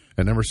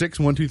 At number 6,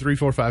 1 2 3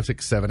 4 5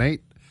 6 7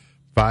 8.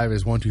 5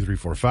 is 1 2 3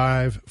 4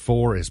 5.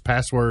 4 is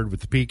password with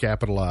the P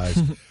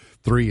capitalized.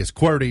 3 is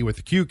QWERTY with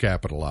the Q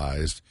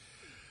capitalized.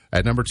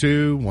 At number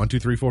 2, 1 2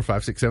 3 4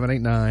 5 6 7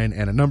 8 9.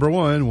 And at number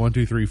 1, 1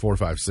 2 3 4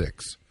 5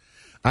 6.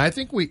 I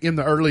think in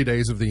the early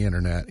days of the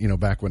internet,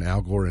 back when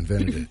Al Gore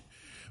invented it,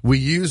 we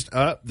used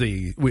up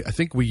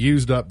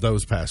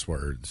those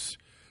passwords,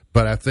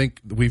 but I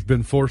think we've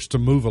been forced to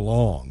move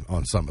along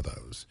on some of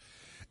those.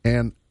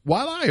 And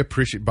while I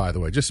appreciate, by the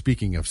way, just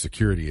speaking of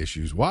security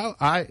issues, while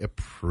I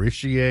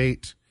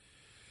appreciate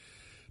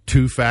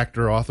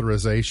two-factor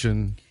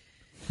authorization,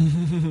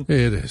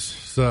 it is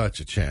such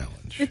a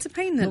challenge. It's a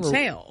pain in the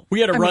tail.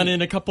 We had a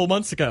run-in a couple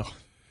months ago,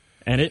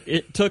 and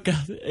it took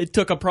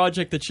a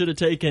project that should have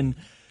taken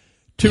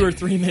 2 or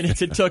 3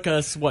 minutes. It took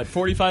us,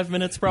 45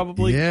 minutes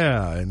probably?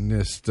 Yeah, and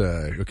just,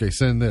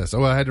 send this.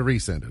 Oh, I had to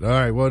resend it. All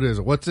right, what is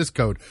it? What's this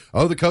code?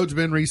 Oh, the code's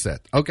been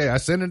reset. Okay, I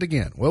sent it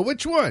again. Well,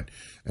 which one?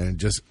 And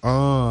just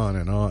on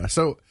and on.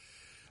 So,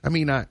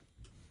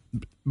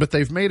 but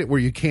they've made it where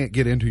you can't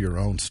get into your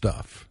own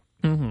stuff,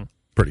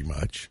 pretty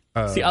much.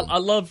 See, I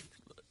love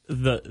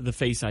the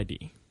Face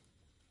ID.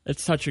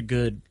 It's such a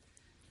good...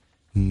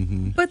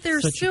 But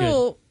there's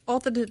still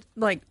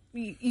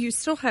you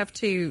still have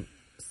to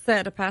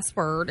set a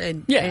password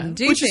and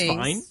do which things. Is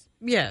fine.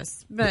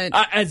 Yes, but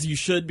as you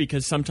should,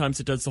 because sometimes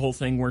it does the whole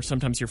thing where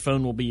sometimes your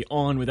phone will be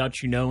on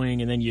without you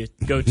knowing, and then you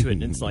go to it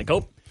and it's like,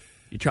 oh,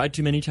 you tried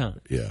too many times.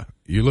 Yeah,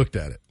 you looked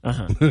at it.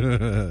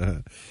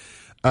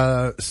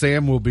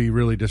 Sam will be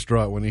really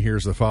distraught when he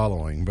hears the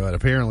following, but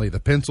apparently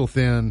the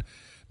pencil-thin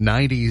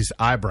 90s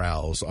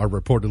eyebrows are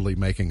reportedly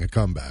making a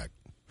comeback.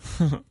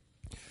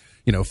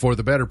 For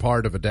the better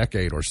part of a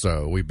decade or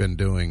so, we've been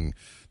doing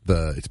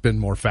it's been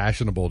more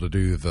fashionable to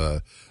do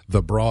the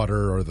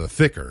broader or the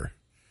thicker.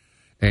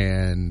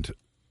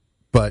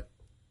 But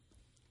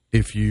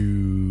if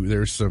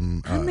there's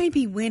some... I may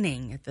be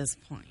winning at this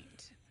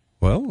point.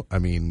 Well,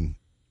 according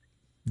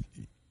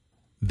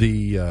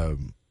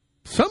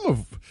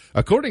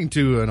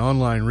to an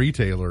online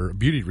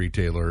beauty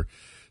retailer,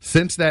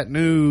 since that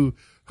new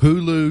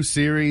Hulu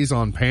series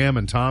on Pam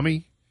and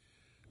Tommy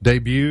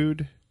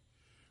debuted,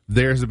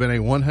 there's been a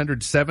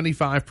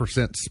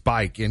 175%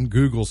 spike in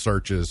Google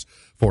searches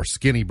for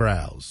skinny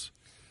brows,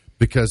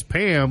 because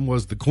Pam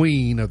was the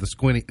queen of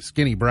the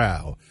skinny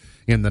brow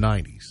in the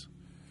 90s.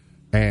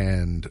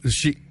 And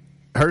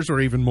hers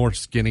were even more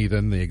skinny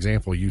than the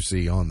example you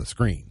see on the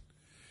screen.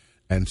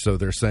 And so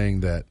they're saying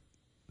that.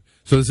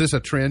 So is this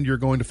a trend you're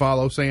going to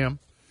follow, Sam?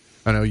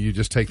 I know you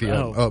just take the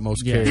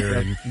utmost care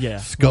in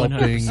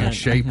sculpting 100%. And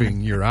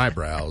shaping your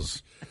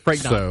eyebrows.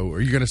 So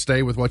are you going to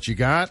stay with what you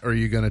got, or are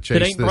you going to chase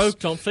if it ain't this broke,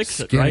 don't fix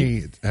it,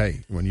 skinny, right?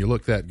 Hey, when you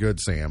look that good,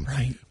 Sam,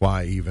 right.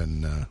 why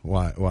even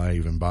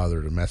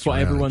bother to mess That's why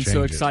around? Everyone's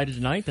so excited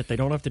tonight that they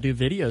don't have to do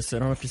videos, so they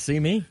don't have to see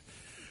me.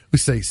 We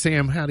say,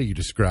 Sam, how do you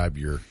describe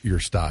your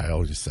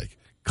style? Just say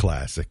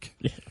classic.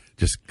 Yeah.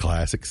 Just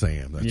classic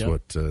Sam. That's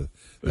what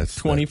that's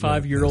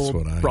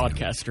 25-year-old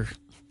broadcaster.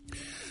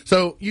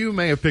 So you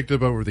may have picked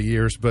up over the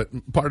years, but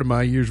part of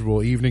my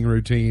usual evening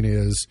routine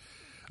is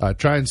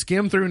try and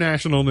skim through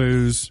national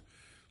news.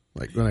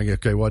 Like when I get,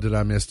 okay, what did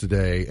I miss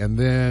today? And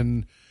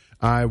then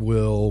I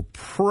will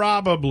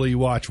probably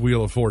watch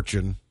Wheel of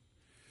Fortune,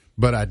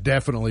 but I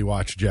definitely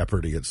watch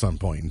Jeopardy at some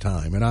point in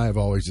time. And I have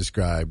always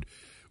described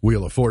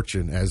Wheel of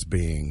Fortune as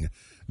being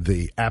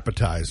the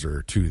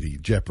appetizer to the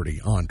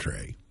Jeopardy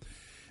entree.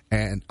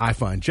 And I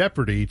find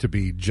Jeopardy to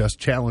be just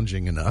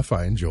challenging enough.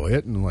 I enjoy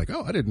it, and I'm like,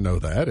 oh, I didn't know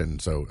that,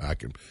 and so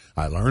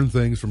I learn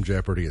things from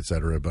Jeopardy,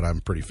 etc. But I'm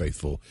a pretty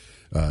faithful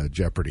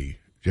Jeopardy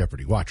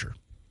watcher.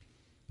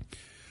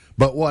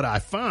 But what I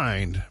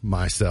find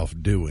myself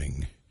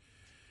doing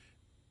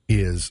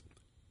is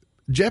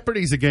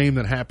Jeopardy's a game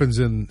that happens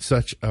in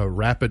such a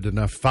rapid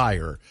enough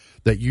fire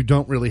that you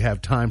don't really have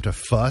time to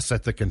fuss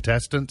at the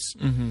contestants.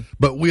 Mm-hmm.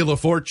 But Wheel of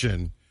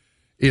Fortune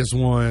is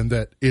one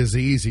that is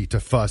easy to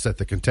fuss at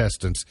the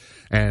contestants,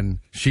 and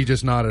she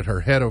just nodded her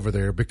head over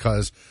there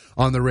because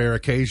on the rare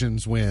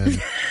occasions when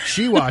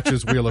she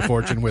watches Wheel of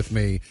Fortune with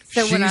me,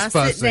 so she's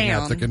fussing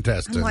at the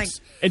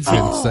contestants and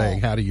saying,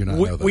 how do you not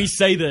know that? We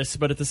say this,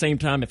 but at the same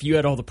time, if you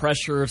had all the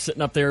pressure of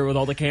sitting up there with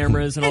all the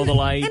cameras and all the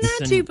lights.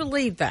 And I do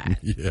believe that.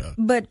 Yeah.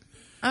 But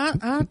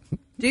I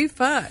do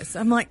fuss.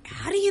 I'm like,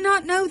 how do you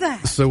not know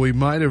that? So we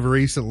might have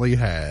recently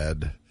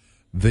had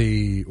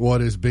what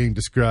is being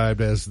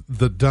described as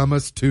the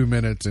dumbest 2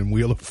 minutes in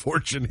Wheel of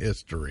Fortune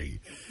history.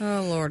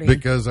 Oh, Lordy.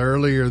 Because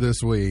earlier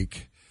this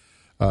week,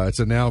 it's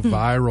a now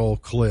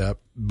viral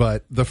clip,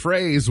 but the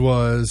phrase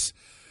was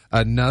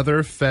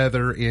another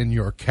feather in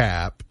your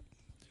cap.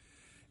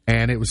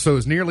 And it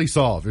was nearly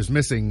solved. It was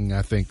missing,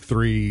 I think,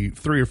 three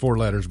or four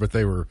letters, but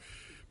they were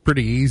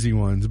pretty easy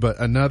ones. But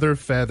another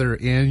feather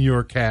in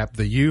your cap.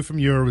 The U from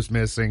your was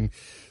missing.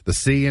 The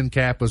C in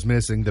cap was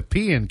missing. The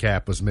P in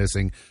cap was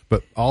missing,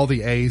 but all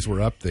the A's were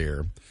up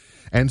there.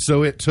 And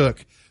so it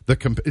took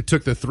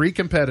the three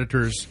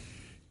competitors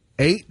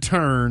 8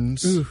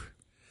 turns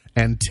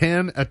and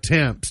 10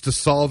 attempts to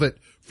solve it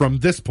from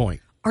this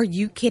point. Are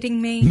you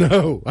kidding me?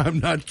 No, I'm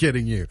not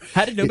kidding you.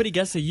 How did nobody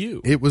guess a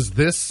U? It was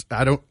this.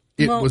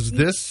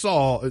 This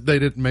saw. They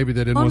didn't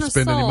want to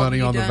spend any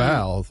money on the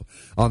valve.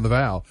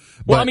 Well,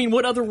 But, I mean,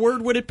 what other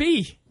word would it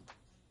be?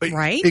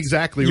 Right?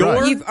 Exactly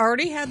right. You've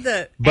already had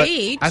the But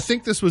H. I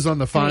think this was on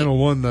the final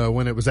one though,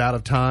 when it was out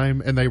of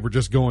time and they were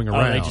just going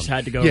around. they just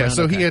had to go Yeah, around,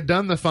 so okay. he had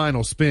done the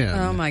final spin.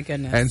 Oh, my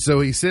goodness. And so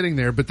he's sitting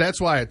there, but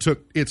that's why it took.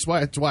 It's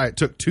why it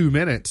took 2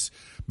 minutes,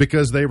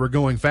 because they were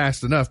going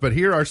fast enough. But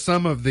here are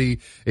some of the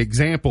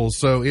examples.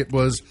 So it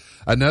was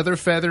another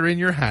feather in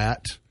your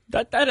hat.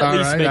 That at All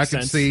least right, makes I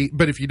can sense. see.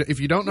 But if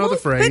you don't know the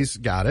phrase,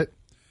 got it.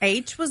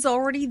 H was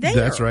already there.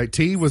 That's right.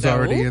 T was So?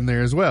 already in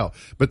there as well.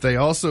 But they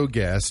also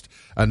guessed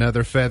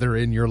another feather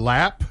in your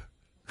lap.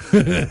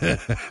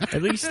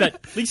 At least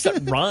that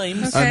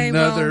rhymes. Okay,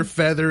 Another well-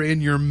 feather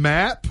in your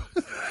map.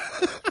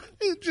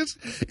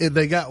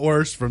 They got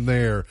worse from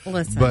there.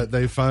 Listen. But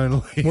they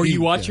finally. Were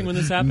you watching when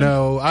this happened?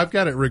 No, I've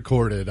got it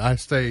recorded. I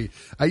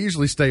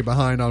usually stay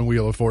behind on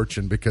Wheel of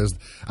Fortune because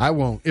I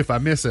won't. If I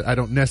miss it, I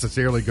don't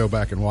necessarily go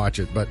back and watch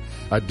it. But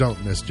I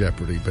don't miss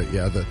Jeopardy. But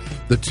yeah,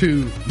 the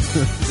two.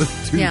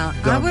 The two Yeah,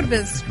 I dumb- would have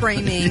been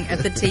screaming at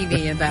the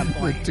TV at that the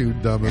point. 2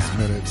 dumbest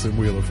minutes in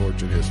Wheel of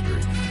Fortune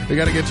history. We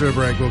got to get to a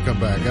break. We'll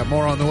come back. Got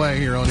more on the way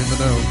here on In the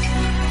Know.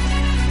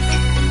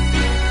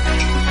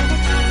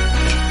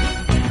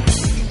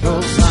 Oh,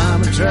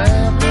 I'm a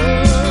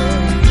traveler.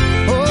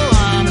 Oh,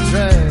 I'm a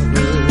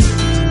traveler.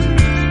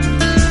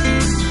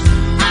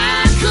 I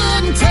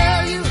couldn't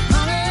tell you,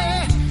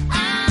 honey. I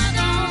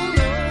don't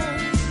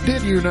know.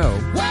 Did you know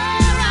where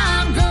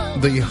I'm going?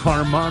 The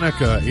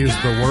harmonica is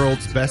the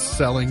world's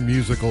best-selling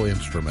musical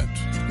instrument.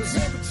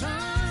 It's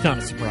not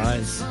a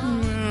surprise.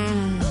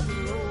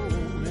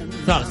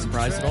 It's not a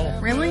surprise at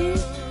all. Really?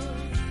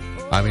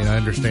 I mean, I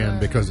understand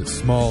because it's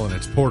small and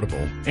it's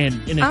portable. And I would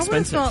have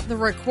inexpensive. thought the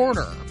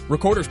recorder.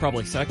 Recorder's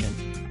probably second.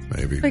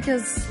 Maybe.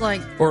 Because,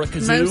 like, Or a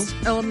kazoo. most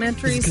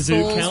elementary Does a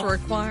kazoo schools count?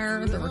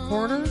 require the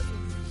recorder.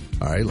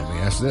 All right, let me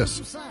ask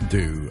this.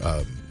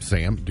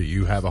 Sam, do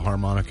you have a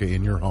harmonica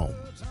in your home?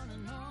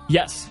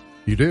 Yes.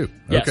 You do?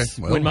 Yes. Okay.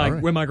 Well, when all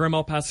right. my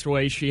grandma passed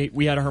away,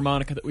 we had a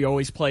harmonica that we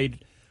always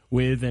played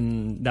with,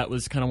 and that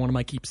was kind of one of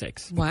my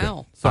keepsakes.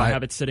 Wow. So I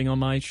have it sitting on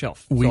my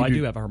shelf. So I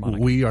do have a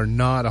harmonica. We are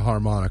not a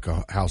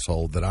harmonica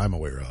household that I'm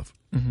aware of.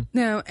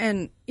 No,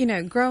 and,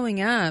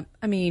 growing up,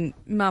 I mean,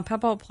 my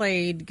papa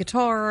played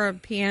guitar,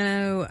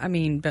 piano,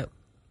 but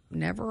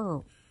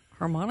never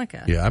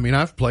harmonica. Yeah, I mean,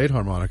 I've played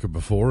harmonica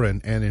before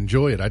and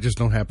enjoy it. I just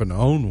don't happen to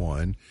own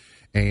one.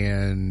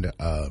 And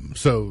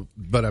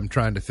but I'm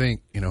trying to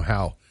think,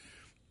 how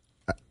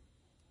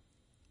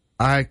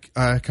I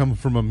come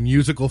from a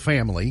musical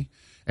family,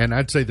 and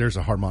I'd say there's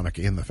a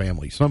harmonica in the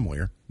family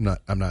somewhere.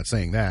 I'm not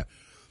saying that,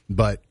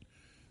 but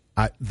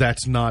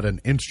that's not an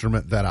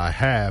instrument that I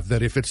have.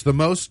 That if it's the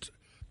most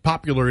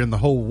popular in the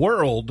whole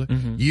world,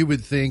 you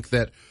would think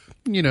that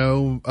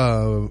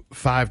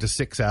 5 to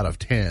 6 out of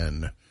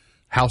 10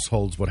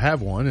 households would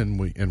have one,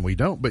 and we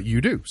don't. But you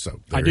do.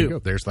 So there I do. you go.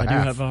 There's the I do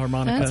half. have a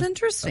harmonica. That's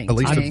interesting. At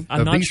least to of- me.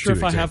 I'm not these sure two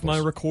if I have my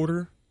examples.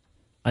 recorder.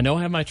 I know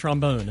I have my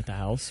trombone at the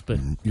house, but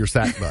Your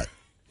sack butt.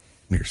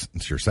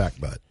 It's your sack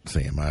butt,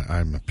 Sam.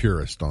 I'm a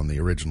purist on the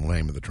original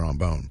name of the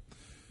trombone.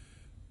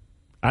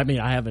 I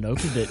mean, I haven't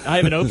opened it. I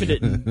haven't opened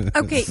it in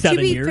Okay, 7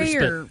 to be years.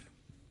 fair,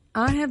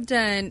 I have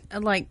done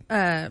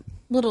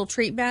little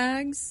treat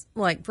bags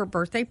for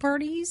birthday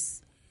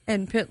parties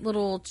and put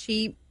little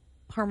cheap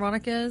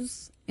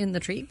harmonicas in the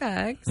treat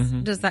bags.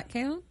 Does that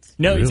count? But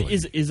no, Really?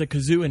 is a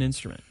kazoo an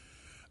instrument?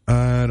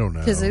 I don't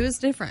know. Kazoo is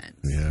different.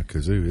 Yeah,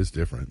 kazoo is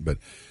different. But,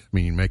 I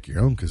mean, you make your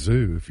own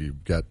kazoo. If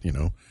you've got,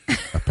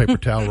 a paper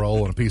towel roll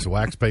and a piece of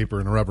wax paper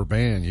and a rubber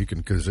band, you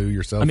can kazoo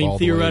yourself I mean, all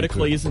the way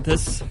theoretically, to- isn't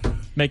this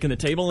making the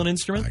table an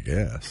instrument? I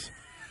guess.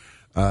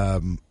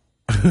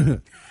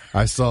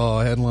 I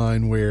saw a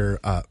headline where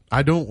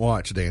I don't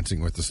watch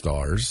Dancing with the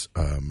Stars.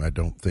 I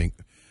don't think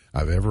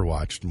I've ever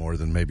watched more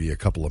than maybe a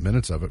couple of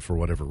minutes of it for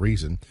whatever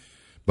reason.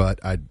 But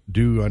I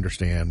do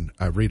understand,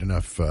 I read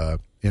enough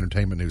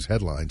entertainment news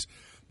headlines,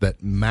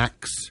 that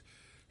Max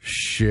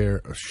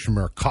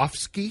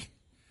Shmerkovsky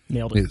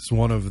Nailed it. is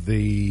one of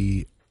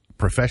the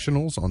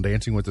professionals on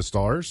Dancing with the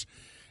Stars,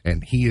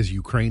 and he is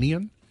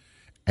Ukrainian.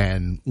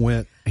 And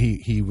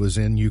he was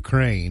in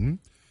Ukraine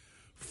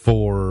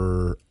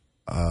for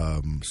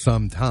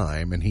some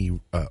time, and he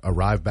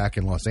arrived back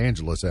in Los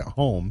Angeles at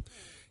home.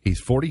 He's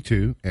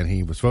 42, and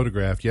he was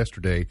photographed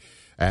yesterday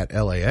at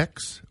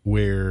LAX,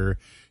 where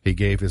he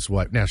gave his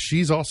wife. Now,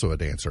 she's also a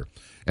dancer,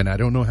 and I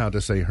don't know how to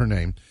say her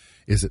name.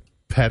 Is it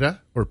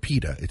Peta or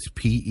Peta? It's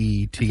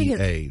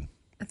P-E-T-A.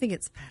 I think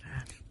it's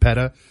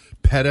Peta.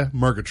 Peta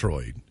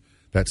Murgatroyd.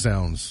 That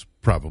sounds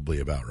probably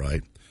about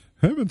right.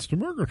 Heavens to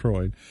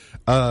Murgatroyd.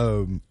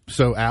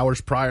 So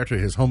hours prior to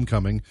his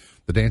homecoming,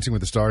 the Dancing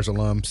with the Stars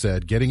alum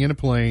said, getting in a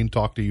plane,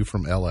 talk to you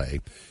from L.A.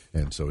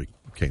 And so he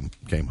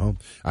came home.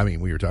 I mean,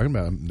 we were talking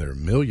about there are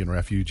 1 million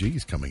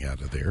refugees coming out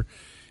of there.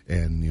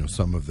 and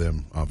some of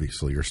them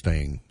obviously are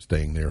staying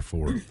there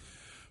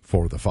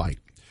for the fight.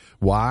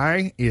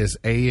 Why is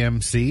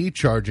AMC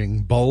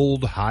charging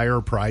bold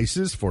higher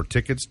prices for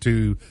tickets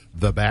to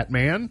The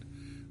Batman?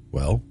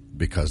 Well,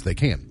 because they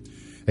can.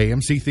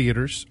 AMC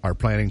theaters are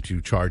planning to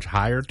charge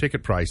higher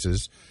ticket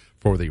prices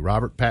for the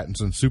Robert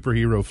Pattinson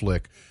superhero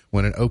flick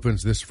when it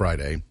opens this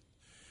Friday,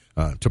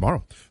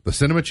 tomorrow. The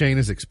cinema chain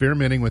is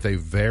experimenting with a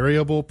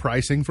variable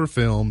pricing for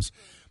films,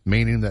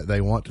 meaning that they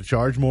want to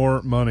charge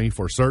more money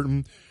for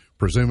certain,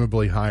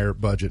 presumably higher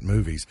budget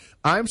movies.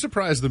 I'm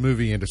surprised the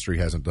movie industry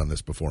hasn't done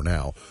this before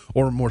now,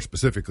 or more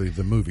specifically,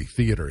 the movie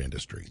theater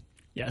industry.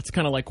 Yeah, it's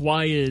kind of like,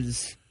 why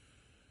is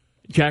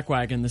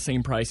Jackwagon the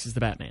same price as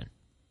the Batman?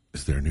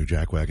 Is there a new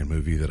Jackwagon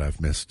movie that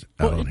I've missed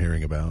out on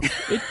hearing about?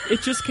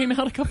 It just came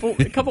out a couple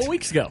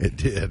weeks ago. It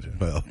did.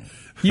 Well,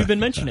 you've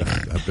been mentioning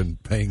it. I've been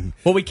paying.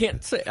 Well, we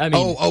can't say. I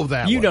mean,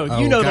 that you one. know,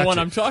 you know gotcha. the one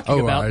I'm talking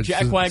about. Right.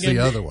 Jackwagon, the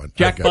other one.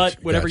 Jack Gotcha,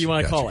 Butt, whatever gotcha, you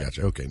want to call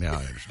gotcha. it. Okay, now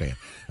I understand.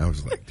 I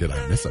was like, did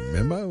I miss a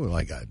memo?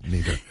 Like, I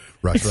need to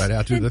rush right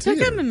out to the took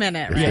theater. him a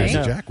minute, If right? There's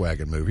Yeah, a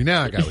Jackwagon movie.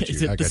 Now I got what you.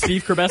 Is it I the got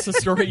Steve Cabessa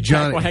story,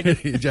 Johnny,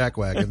 Jackwagon?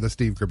 Jackwagon, the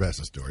Steve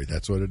Cabessa story.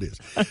 That's what it is.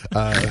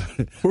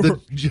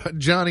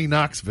 Johnny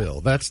Knoxville.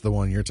 That's the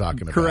one you're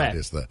talking about.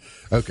 Correct.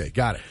 Okay,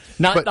 got it.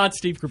 Not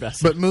Steve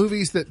Cabessa. But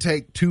movies that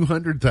take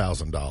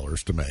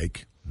 $200,000 to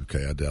make.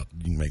 Okay, I doubt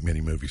you can make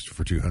many movies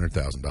for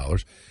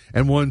 $200,000,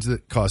 and ones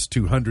that cost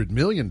 $200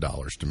 million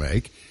to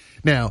make.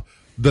 Now,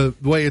 the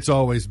way it's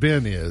always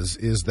been is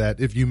that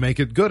if you make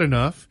it good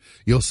enough,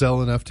 you'll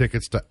sell enough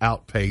tickets to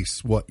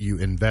outpace what you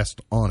invest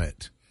on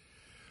it.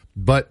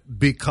 But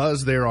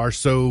because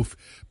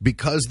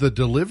because the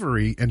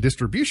delivery and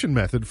distribution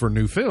method for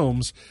new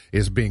films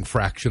is being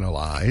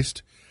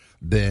fractionalized,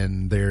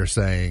 then they're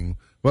saying,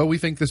 well, we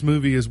think this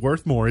movie is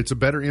worth more. It's a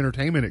better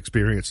entertainment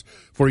experience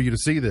for you to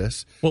see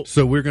this,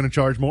 so we're going to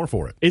charge more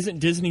for it. Isn't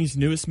Disney's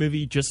newest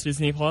movie just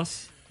Disney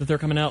Plus that they're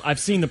coming out? I've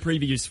seen the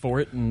previews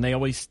for it, and they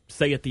always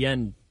say at the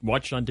end,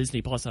 watch it on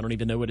Disney Plus. I don't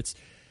even know what it's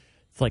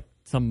like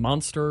some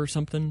monster or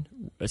something.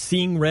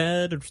 Seeing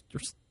Red, or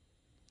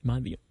am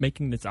I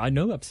making this? I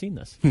know I've seen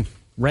this.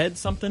 Red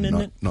something, isn't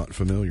it? Not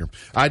familiar.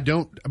 By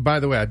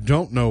the way, I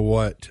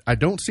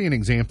don't see an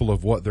example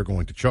of what they're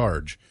going to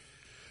charge.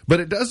 But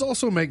it does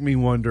also make me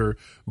wonder,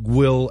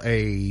 will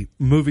a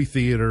movie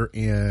theater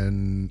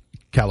in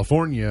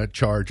California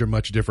charge a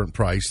much different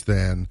price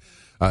than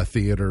a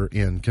theater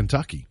in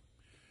Kentucky?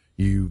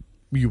 You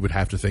would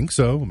have to think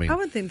so. I mean, I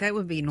would think that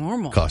would be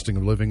normal. Costing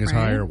of living is Right.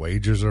 higher,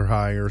 wages are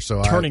higher.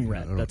 So Turning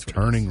Red. That's what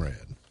Turning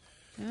Red.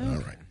 All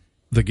right.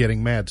 The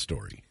Getting Mad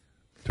story.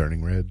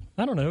 Turning Red.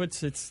 I don't know.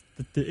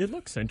 It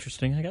looks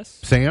interesting, I guess.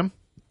 Sam,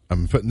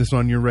 I'm putting this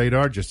on your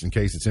radar just in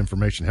case it's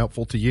information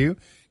helpful to you.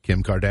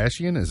 Kim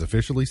Kardashian is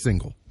officially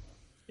single.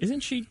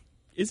 Isn't she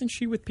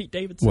with Pete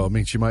Davidson? Well, I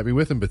mean, she might be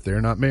with him, but they're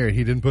not married.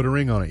 He didn't put a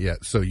ring on it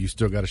yet, so you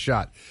still got a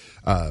shot.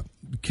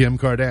 Kim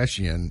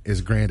Kardashian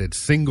is granted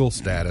single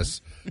status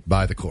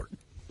by the court.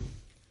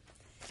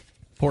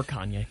 Poor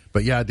Kanye.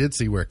 But yeah, I did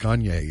see where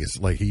Kanye is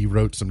like he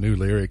wrote some new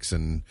lyrics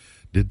and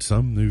did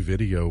some new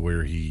video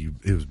where he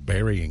was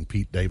burying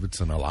Pete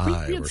Davidson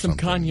alive. We had or some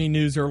something. Kanye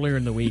news earlier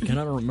in the week, and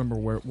I don't remember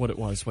what it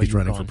was. He's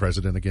running for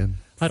president again.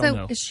 I don't So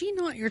know. is she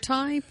not your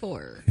type,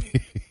 or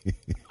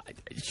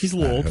She's a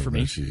little old for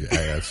me.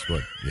 That's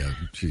what. Yeah,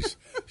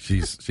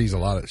 she's a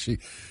lot of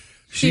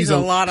She's a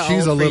lot of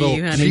she's old a for little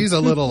you, honey. she's a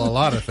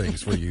lot of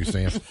things for you,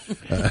 Sam.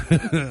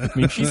 I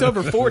mean, she's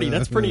over 40.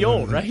 That's pretty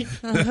old, right?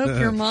 I hope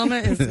your mama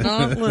is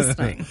not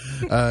listening.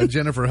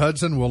 Jennifer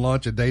Hudson will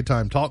launch a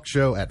daytime talk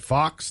show at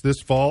Fox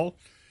this fall.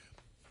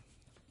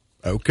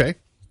 Okay,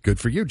 good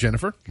for you,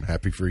 Jennifer. I'm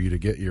happy for you to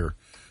get your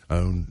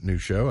own new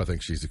show. I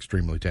think she's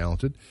extremely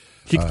talented.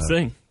 She can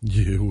sing.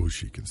 Yeah,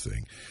 she can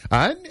sing.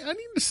 I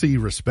need to see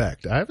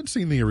Respect. I haven't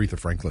seen the Aretha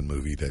Franklin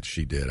movie that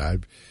she did.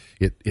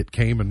 It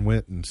came and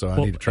went, and so I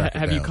need to track it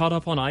down. Have you caught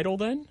up on Idol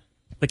then?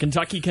 The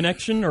Kentucky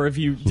Connection, or did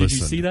you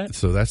see that?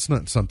 So that's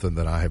not something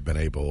that I have been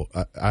able.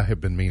 I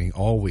have been meaning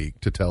all week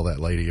to tell that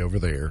lady over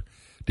there.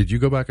 Did you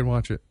go back and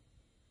watch it?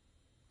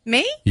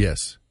 Me?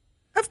 Yes.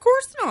 Of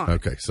course not.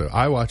 Okay, so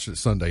I watched it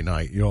Sunday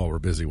night. You all were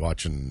busy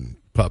watching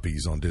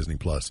Puppies on Disney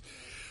Plus.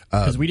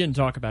 Because we didn't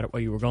talk about it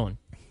while you were gone.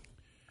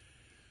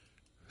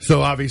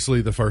 So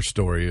obviously the first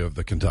story of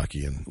the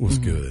Kentuckian was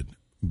good,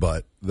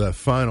 but the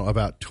final,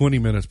 about 20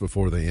 minutes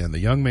before the end, the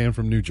young man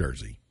from New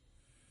Jersey,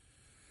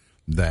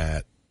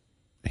 that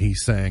he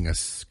sang a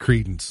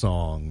Creedence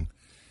song,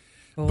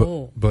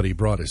 but he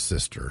brought his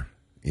sister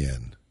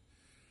in.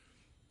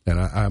 And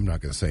I'm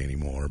not going to say any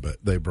more, but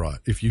they brought,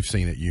 if you've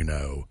seen it, you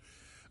know.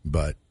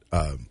 But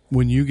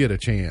when you get a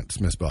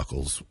chance, Miss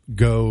Buckles,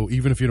 go,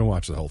 even if you don't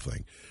watch the whole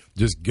thing,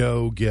 just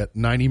go get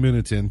 90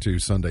 minutes into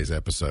Sunday's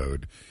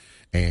episode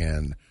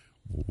and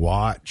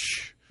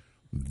watch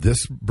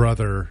this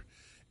brother.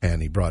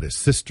 And he brought his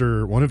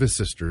sister, one of his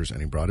sisters, and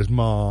he brought his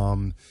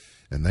mom,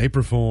 and they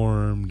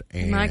performed.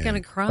 And, Am I going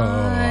to cry?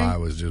 Oh, I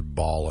was just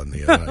bawling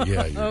the other night.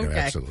 Yeah, you're Okay.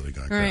 absolutely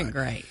going to All cry. right,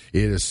 great.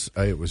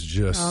 It was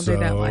just I'll so, do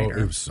that later.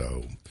 it was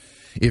so,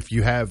 if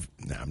you have,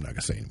 no, I'm not going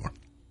to say anymore.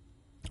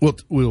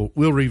 We'll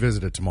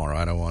revisit it tomorrow.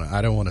 I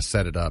don't want to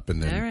set it up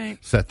and then All right.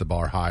 set the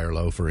bar high or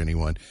low for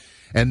anyone.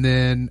 And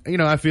then,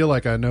 I feel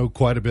like I know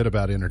quite a bit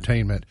about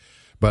entertainment,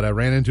 but I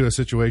ran into a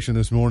situation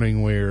this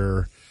morning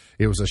where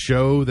it was a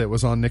show that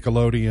was on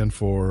Nickelodeon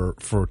for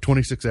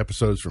 26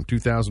 episodes from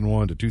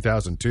 2001 to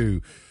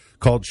 2002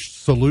 called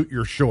Salute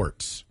Your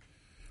Shorts.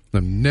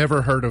 I've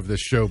never heard of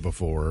this show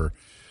before,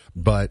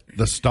 but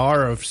the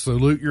star of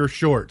Salute Your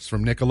Shorts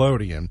from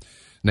Nickelodeon,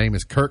 name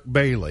is Kirk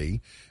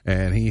Bailey,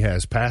 and he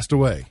has passed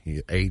away.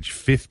 He age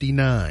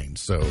 59,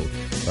 so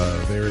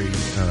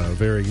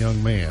very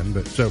young man.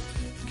 But so,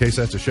 in case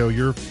that's a show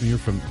you're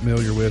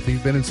familiar with,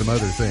 he's been in some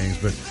other things,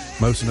 but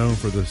most known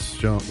for the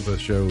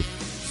show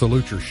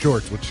Salute Your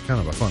Shorts, which is kind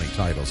of a funny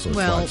title. So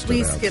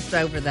we skipped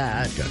over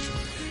that. Gotcha.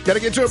 Got to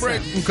get to a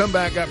break. We'll come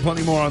back. Got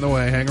plenty more on the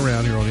way. Hang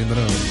around here on In the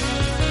Know.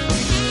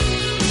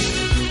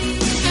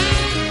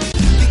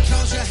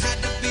 Because you had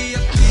to be a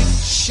big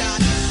shot,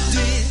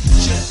 did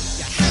you?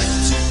 You had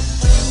to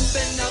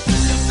open up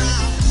your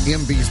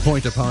mouth. MB's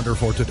point to ponder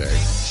for today.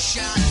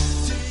 Shot,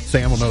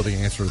 Sam will know the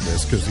answer to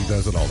this because he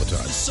does it all the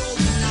time. so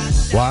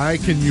nice. Why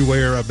can you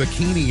wear a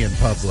bikini in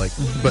public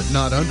but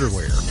not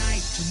underwear?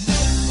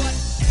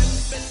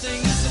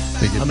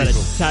 I'm going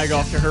to tag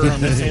off to her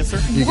on this answer.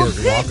 You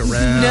guys walk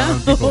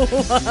around,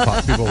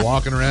 No. people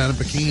walking around in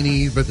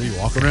bikinis, but they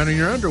walk around in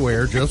your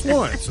underwear just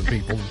once, and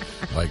people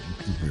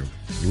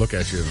look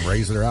at you and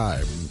raise their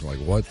eye, and like,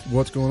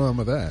 what's going on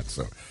with that?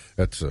 So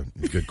that's a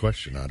good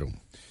question. I don't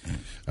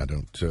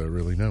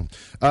really know.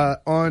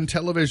 On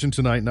television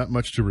tonight, not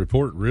much to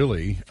report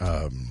really,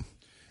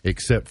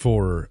 except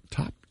for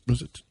Top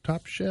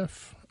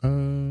Chef? It's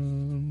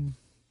on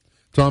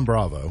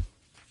Bravo.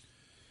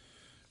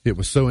 It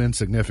was so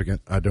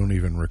insignificant, I don't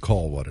even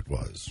recall what it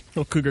was.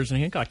 Well, Cougars in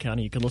Hancock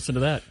County, you can listen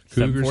to that.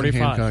 Cougars in 7:45.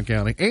 Hancock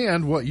County.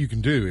 And what you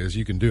can do is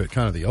you can do it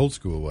kind of the old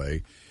school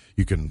way.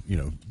 You can,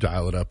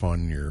 dial it up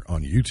on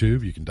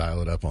YouTube. You can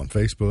dial it up on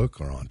Facebook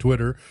or on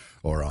Twitter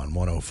or on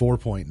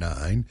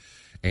 104.9,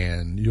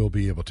 and you'll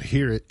be able to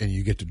hear it, and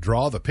you get to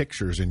draw the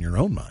pictures in your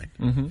own mind.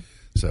 Mm-hmm.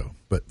 So,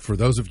 but for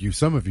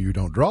some of you who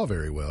don't draw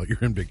very well, you're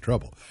in big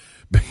trouble.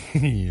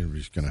 You're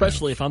just gonna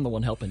Especially if I'm the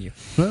one helping you.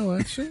 Well,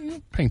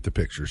 you'll paint the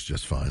pictures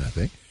just fine, I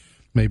think.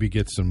 Maybe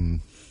get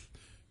some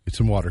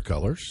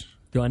watercolors.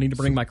 Do I need to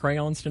bring my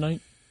crayons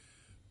tonight?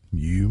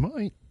 You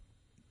might.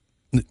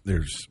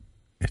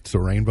 It's a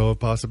rainbow of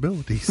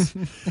possibilities.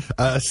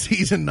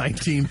 Season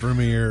 19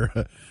 premiere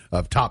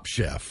of Top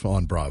Chef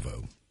on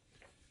Bravo.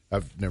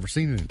 I've never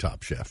seen any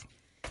Top Chef.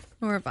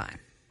 Nor have I.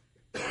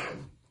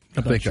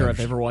 I'm not sure I've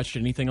ever watched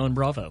anything on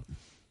Bravo.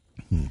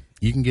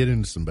 You can get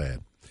into some bad.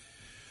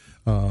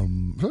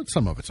 But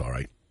some of it's all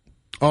right.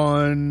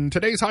 On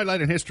today's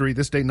highlight in history,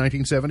 this date,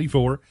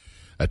 1974,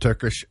 a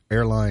Turkish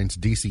Airlines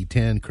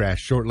DC-10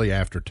 crashed shortly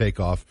after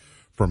takeoff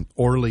from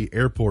Orly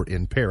Airport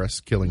in Paris,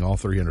 killing all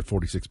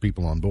 346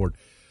 people on board.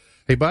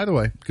 Hey, by the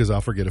way, because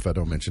I'll forget if I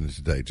don't mention it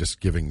today, just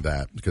giving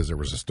that, because there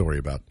was a story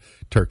about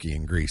Turkey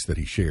and Greece that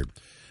he shared.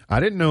 I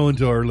didn't know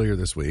until earlier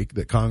this week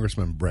that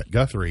Congressman Brett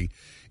Guthrie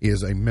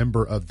is a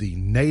member of the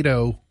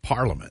NATO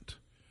Parliament.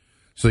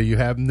 So you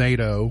have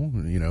NATO,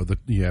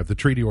 you have the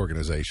treaty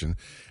organization,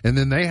 and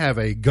then they have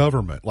a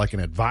government, like an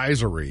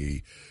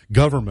advisory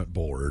government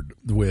board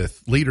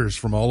with leaders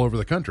from all over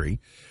the country.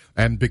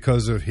 And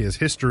because of his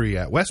history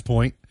at West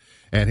Point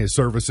and his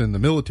service in the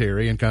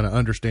military and kind of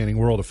understanding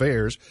world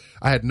affairs,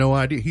 I had no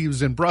idea. He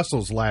was in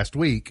Brussels last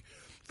week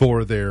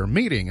for their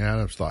meeting, and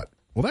I just thought,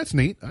 well, that's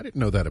neat. I didn't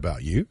know that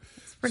about you.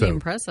 It's pretty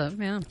impressive,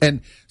 yeah.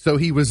 And so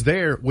he was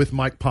there with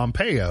Mike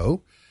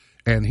Pompeo,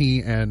 and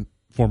he and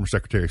former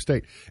Secretary of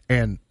State,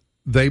 and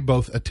they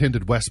both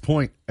attended West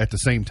Point at the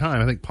same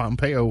time. I think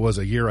Pompeo was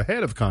a year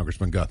ahead of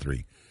Congressman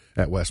Guthrie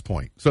at West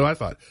Point. So I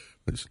thought,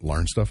 let's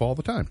learn stuff all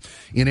the time.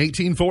 In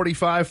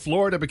 1845,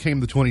 Florida became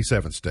the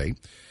 27th state.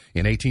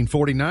 In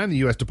 1849, the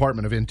U.S.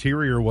 Department of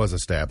Interior was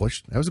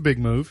established. That was a big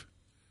move.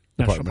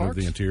 National Department of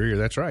Parks. the Interior,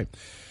 that's right.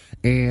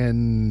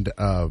 And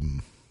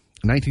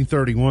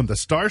 1931, the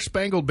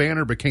Star-Spangled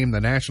Banner became the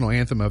national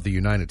anthem of the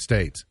United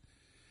States.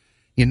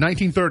 In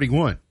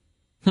 1931.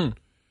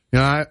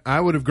 Now, I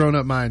would have grown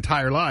up my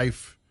entire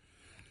life.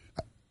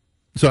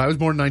 So I was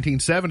born in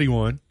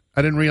 1971.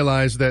 I didn't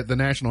realize that the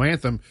national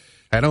anthem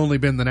had only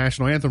been the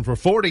national anthem for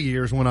 40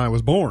 years when I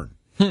was born.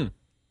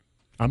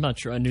 I'm not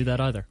sure I knew that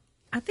either.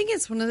 I think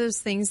it's one of those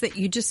things that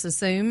you just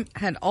assume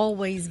had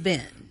always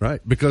been.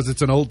 Right, because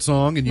it's an old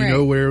song, and you Right.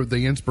 know where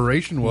the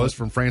inspiration was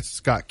from Francis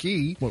Scott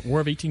Key. What, War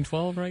of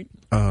 1812, right?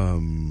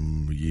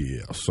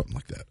 Yeah, something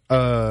like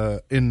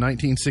that. In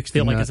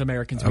 1969, Feel like as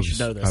Americans we should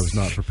know this. I was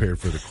not prepared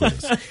for the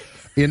quiz.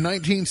 In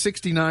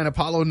 1969,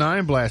 Apollo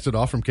 9 blasted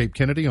off from Cape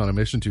Kennedy on a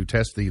mission to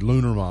test the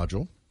lunar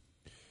module.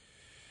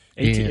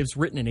 It was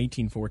written in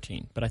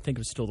 1814, but I think it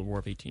was still the War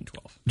of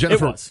 1812.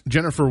 Jennifer, It was.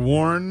 Jennifer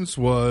Warnes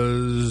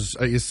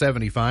is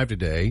 75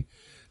 today.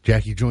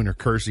 Jackie Joyner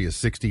Kersee is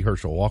 60.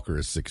 Herschel Walker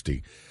is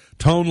 60.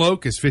 Tone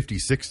Loc is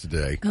 56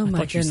 today. Oh I my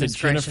thought you said goodness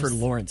Jennifer gracious.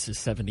 Lawrence is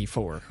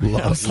 74.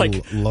 I was like,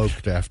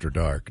 Loked after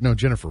dark. No,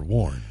 Jennifer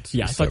Warnes.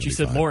 yeah, I is thought you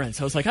said 75. Lawrence.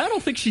 I was like, I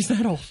don't think she's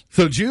that old.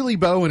 So Julie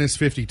Bowen is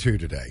 52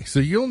 today. So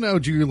you'll know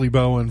Julie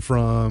Bowen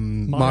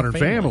from Modern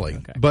Family.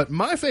 Okay. But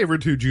my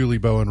favorite two Julie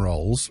Bowen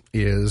roles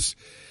is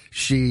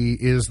she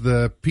is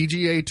the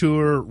PGA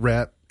Tour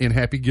rep in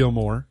Happy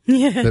Gilmore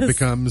that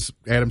becomes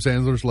Adam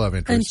Sandler's love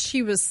interest. And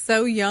she was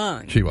so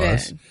young. She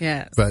was. then.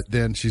 Yes. But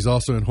then she's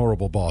also in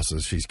Horrible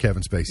Bosses. She's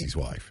Kevin Spacey's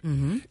wife.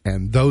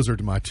 And those are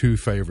my two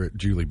favorite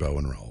Julie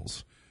Bowen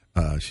roles.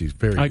 She's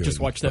very I good just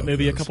in watched that both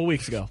movie a those. couple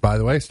weeks ago. By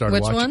the way, started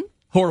Which watching. one?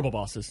 Horrible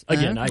Bosses.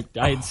 Again, I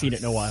hadn't seen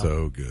it in a while.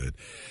 So good.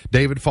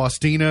 David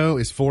Faustino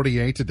is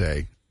 48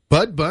 today.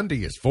 Bud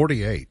Bundy is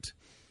 48.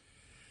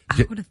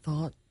 I would have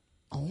thought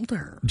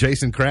older.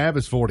 Jason Crabb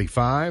is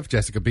 45.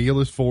 Jessica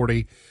Biel is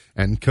 40.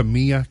 And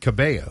Camilla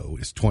Cabello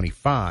is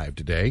 25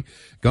 today.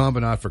 Gone but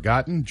not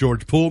forgotten,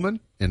 George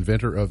Pullman,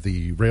 inventor of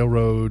the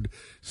railroad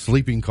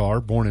sleeping car,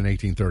 born in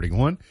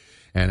 1831.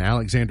 And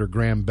Alexander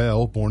Graham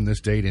Bell, born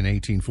this date in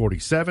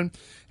 1847.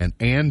 And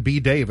Ann B.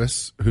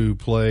 Davis, who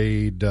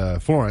played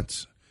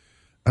Florence.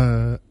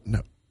 No.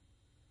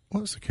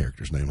 What was the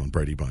character's name on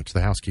Brady Bunch?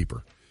 The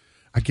housekeeper.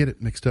 I get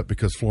it mixed up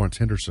because Florence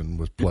Henderson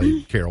was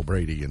played Carol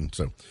Brady, and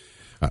so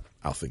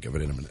I'll think of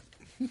it in a minute.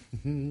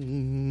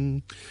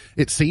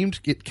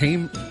 It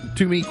came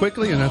to me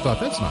quickly, and I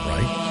thought, that's not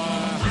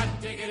right.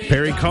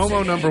 Perry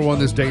Como, number one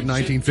this date in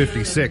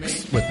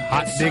 1956 with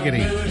Hot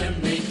Diggity.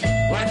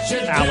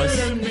 Alice.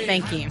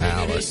 Thank you.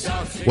 Alice.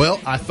 Well,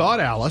 I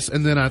thought Alice,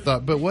 and then I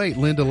thought, but wait,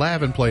 Linda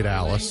Lavin played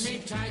Alice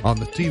on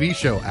the TV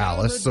show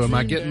Alice, so am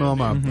I getting all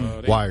my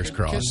wires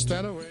crossed?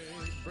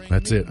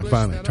 That's it. I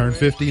finally turned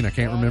 50, and I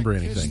can't remember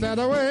anything.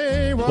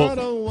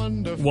 Well,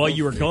 while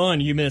you were gone,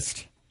 you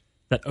missed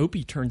that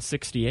Opie turned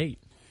 68.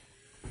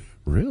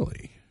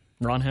 Really?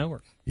 Ron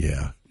Howard.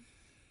 Yeah.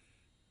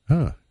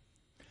 Huh.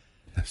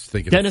 I was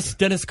thinking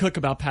Dennis Cook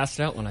about passed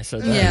out when I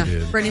said that. Yeah,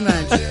 did. pretty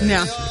much.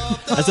 No.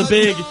 As a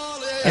big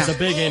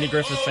Andy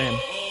Griffith fan.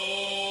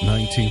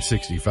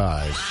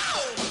 1965.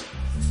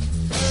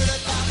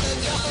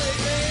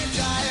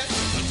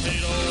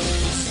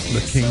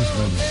 The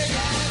Kingsmen.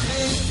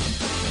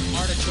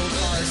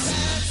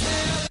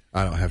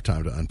 I don't have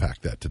time to unpack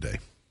that today.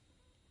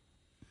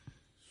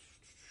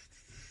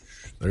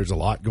 There's a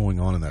lot going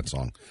on in that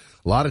song.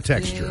 A lot of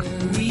texture.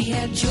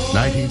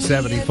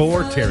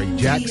 1974, Terry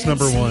Jacks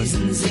number one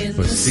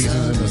was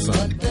Seasons in the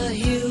Sun. The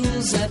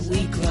hills that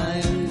we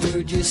climb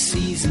were just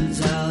seasons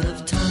out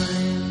of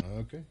time.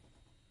 Okay.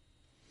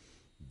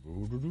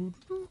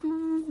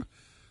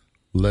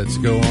 Let's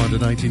go on to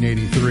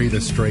 1983.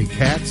 The Stray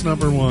Cats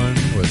number one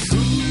was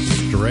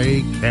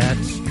Stray Cat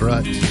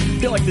Strut. I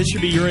feel like this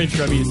should be your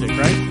intro music,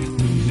 right?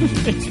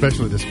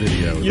 Especially this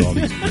video with all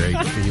these great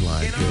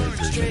feline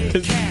characters in it.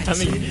 'Cause,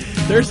 I mean,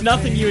 there's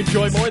nothing you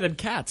enjoy more than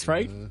cats,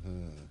 right?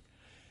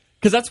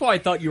 Because that's why I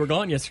thought you were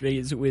gone yesterday.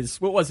 It was,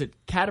 what was it,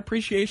 Cat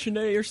Appreciation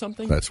Day or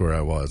something? That's where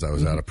I was. I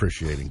was out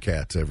appreciating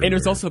cats everywhere. And it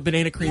was also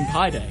Banana Cream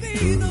Pie Day.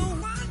 Ooh,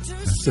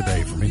 that's the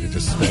day for me to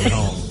just stay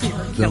home.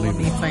 Killing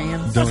me,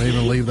 fans. Don't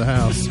even leave the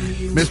house.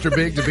 Mr.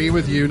 Big to Be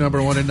With You,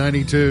 number one in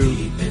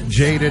 92.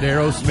 Jaded,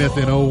 Aerosmith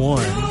in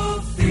 01.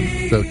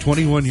 So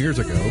 21 years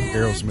ago,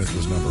 Aerosmith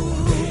was number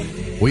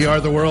one. We Are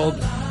the World,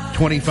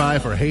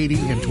 25 for Haiti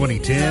in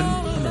 2010.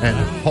 And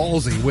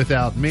Halsey,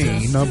 Without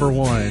Me, number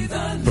one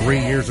 3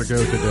 years ago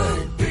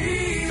today.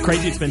 It's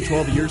crazy it's been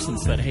 12 years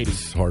since that Haiti.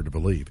 It's hard to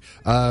believe.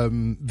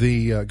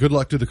 Good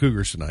luck to the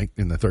Cougars tonight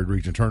in the third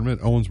region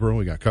tournament. Owensboro,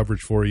 we got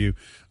coverage for you.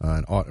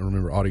 And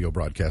remember, audio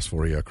broadcast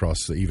for you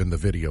across even the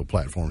video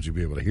platforms. You'll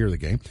be able to hear the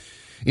game.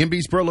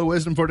 MB's Burlow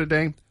Wisdom for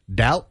today.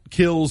 Doubt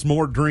kills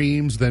more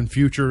dreams than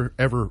failure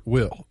ever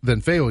will.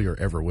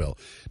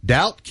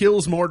 Doubt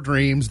kills more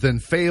dreams than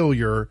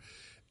failure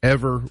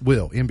ever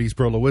will. MB's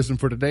Pearl of Wisdom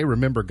for today.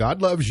 Remember,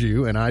 God loves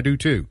you, and I do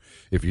too.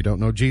 If you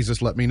don't know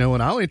Jesus, let me know,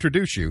 and I'll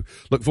introduce you.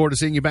 Look forward to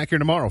seeing you back here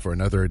tomorrow for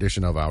another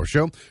edition of our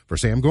show. For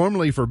Sam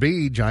Gormley, for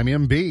Beej, I'm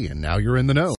MB, and now you're in the know.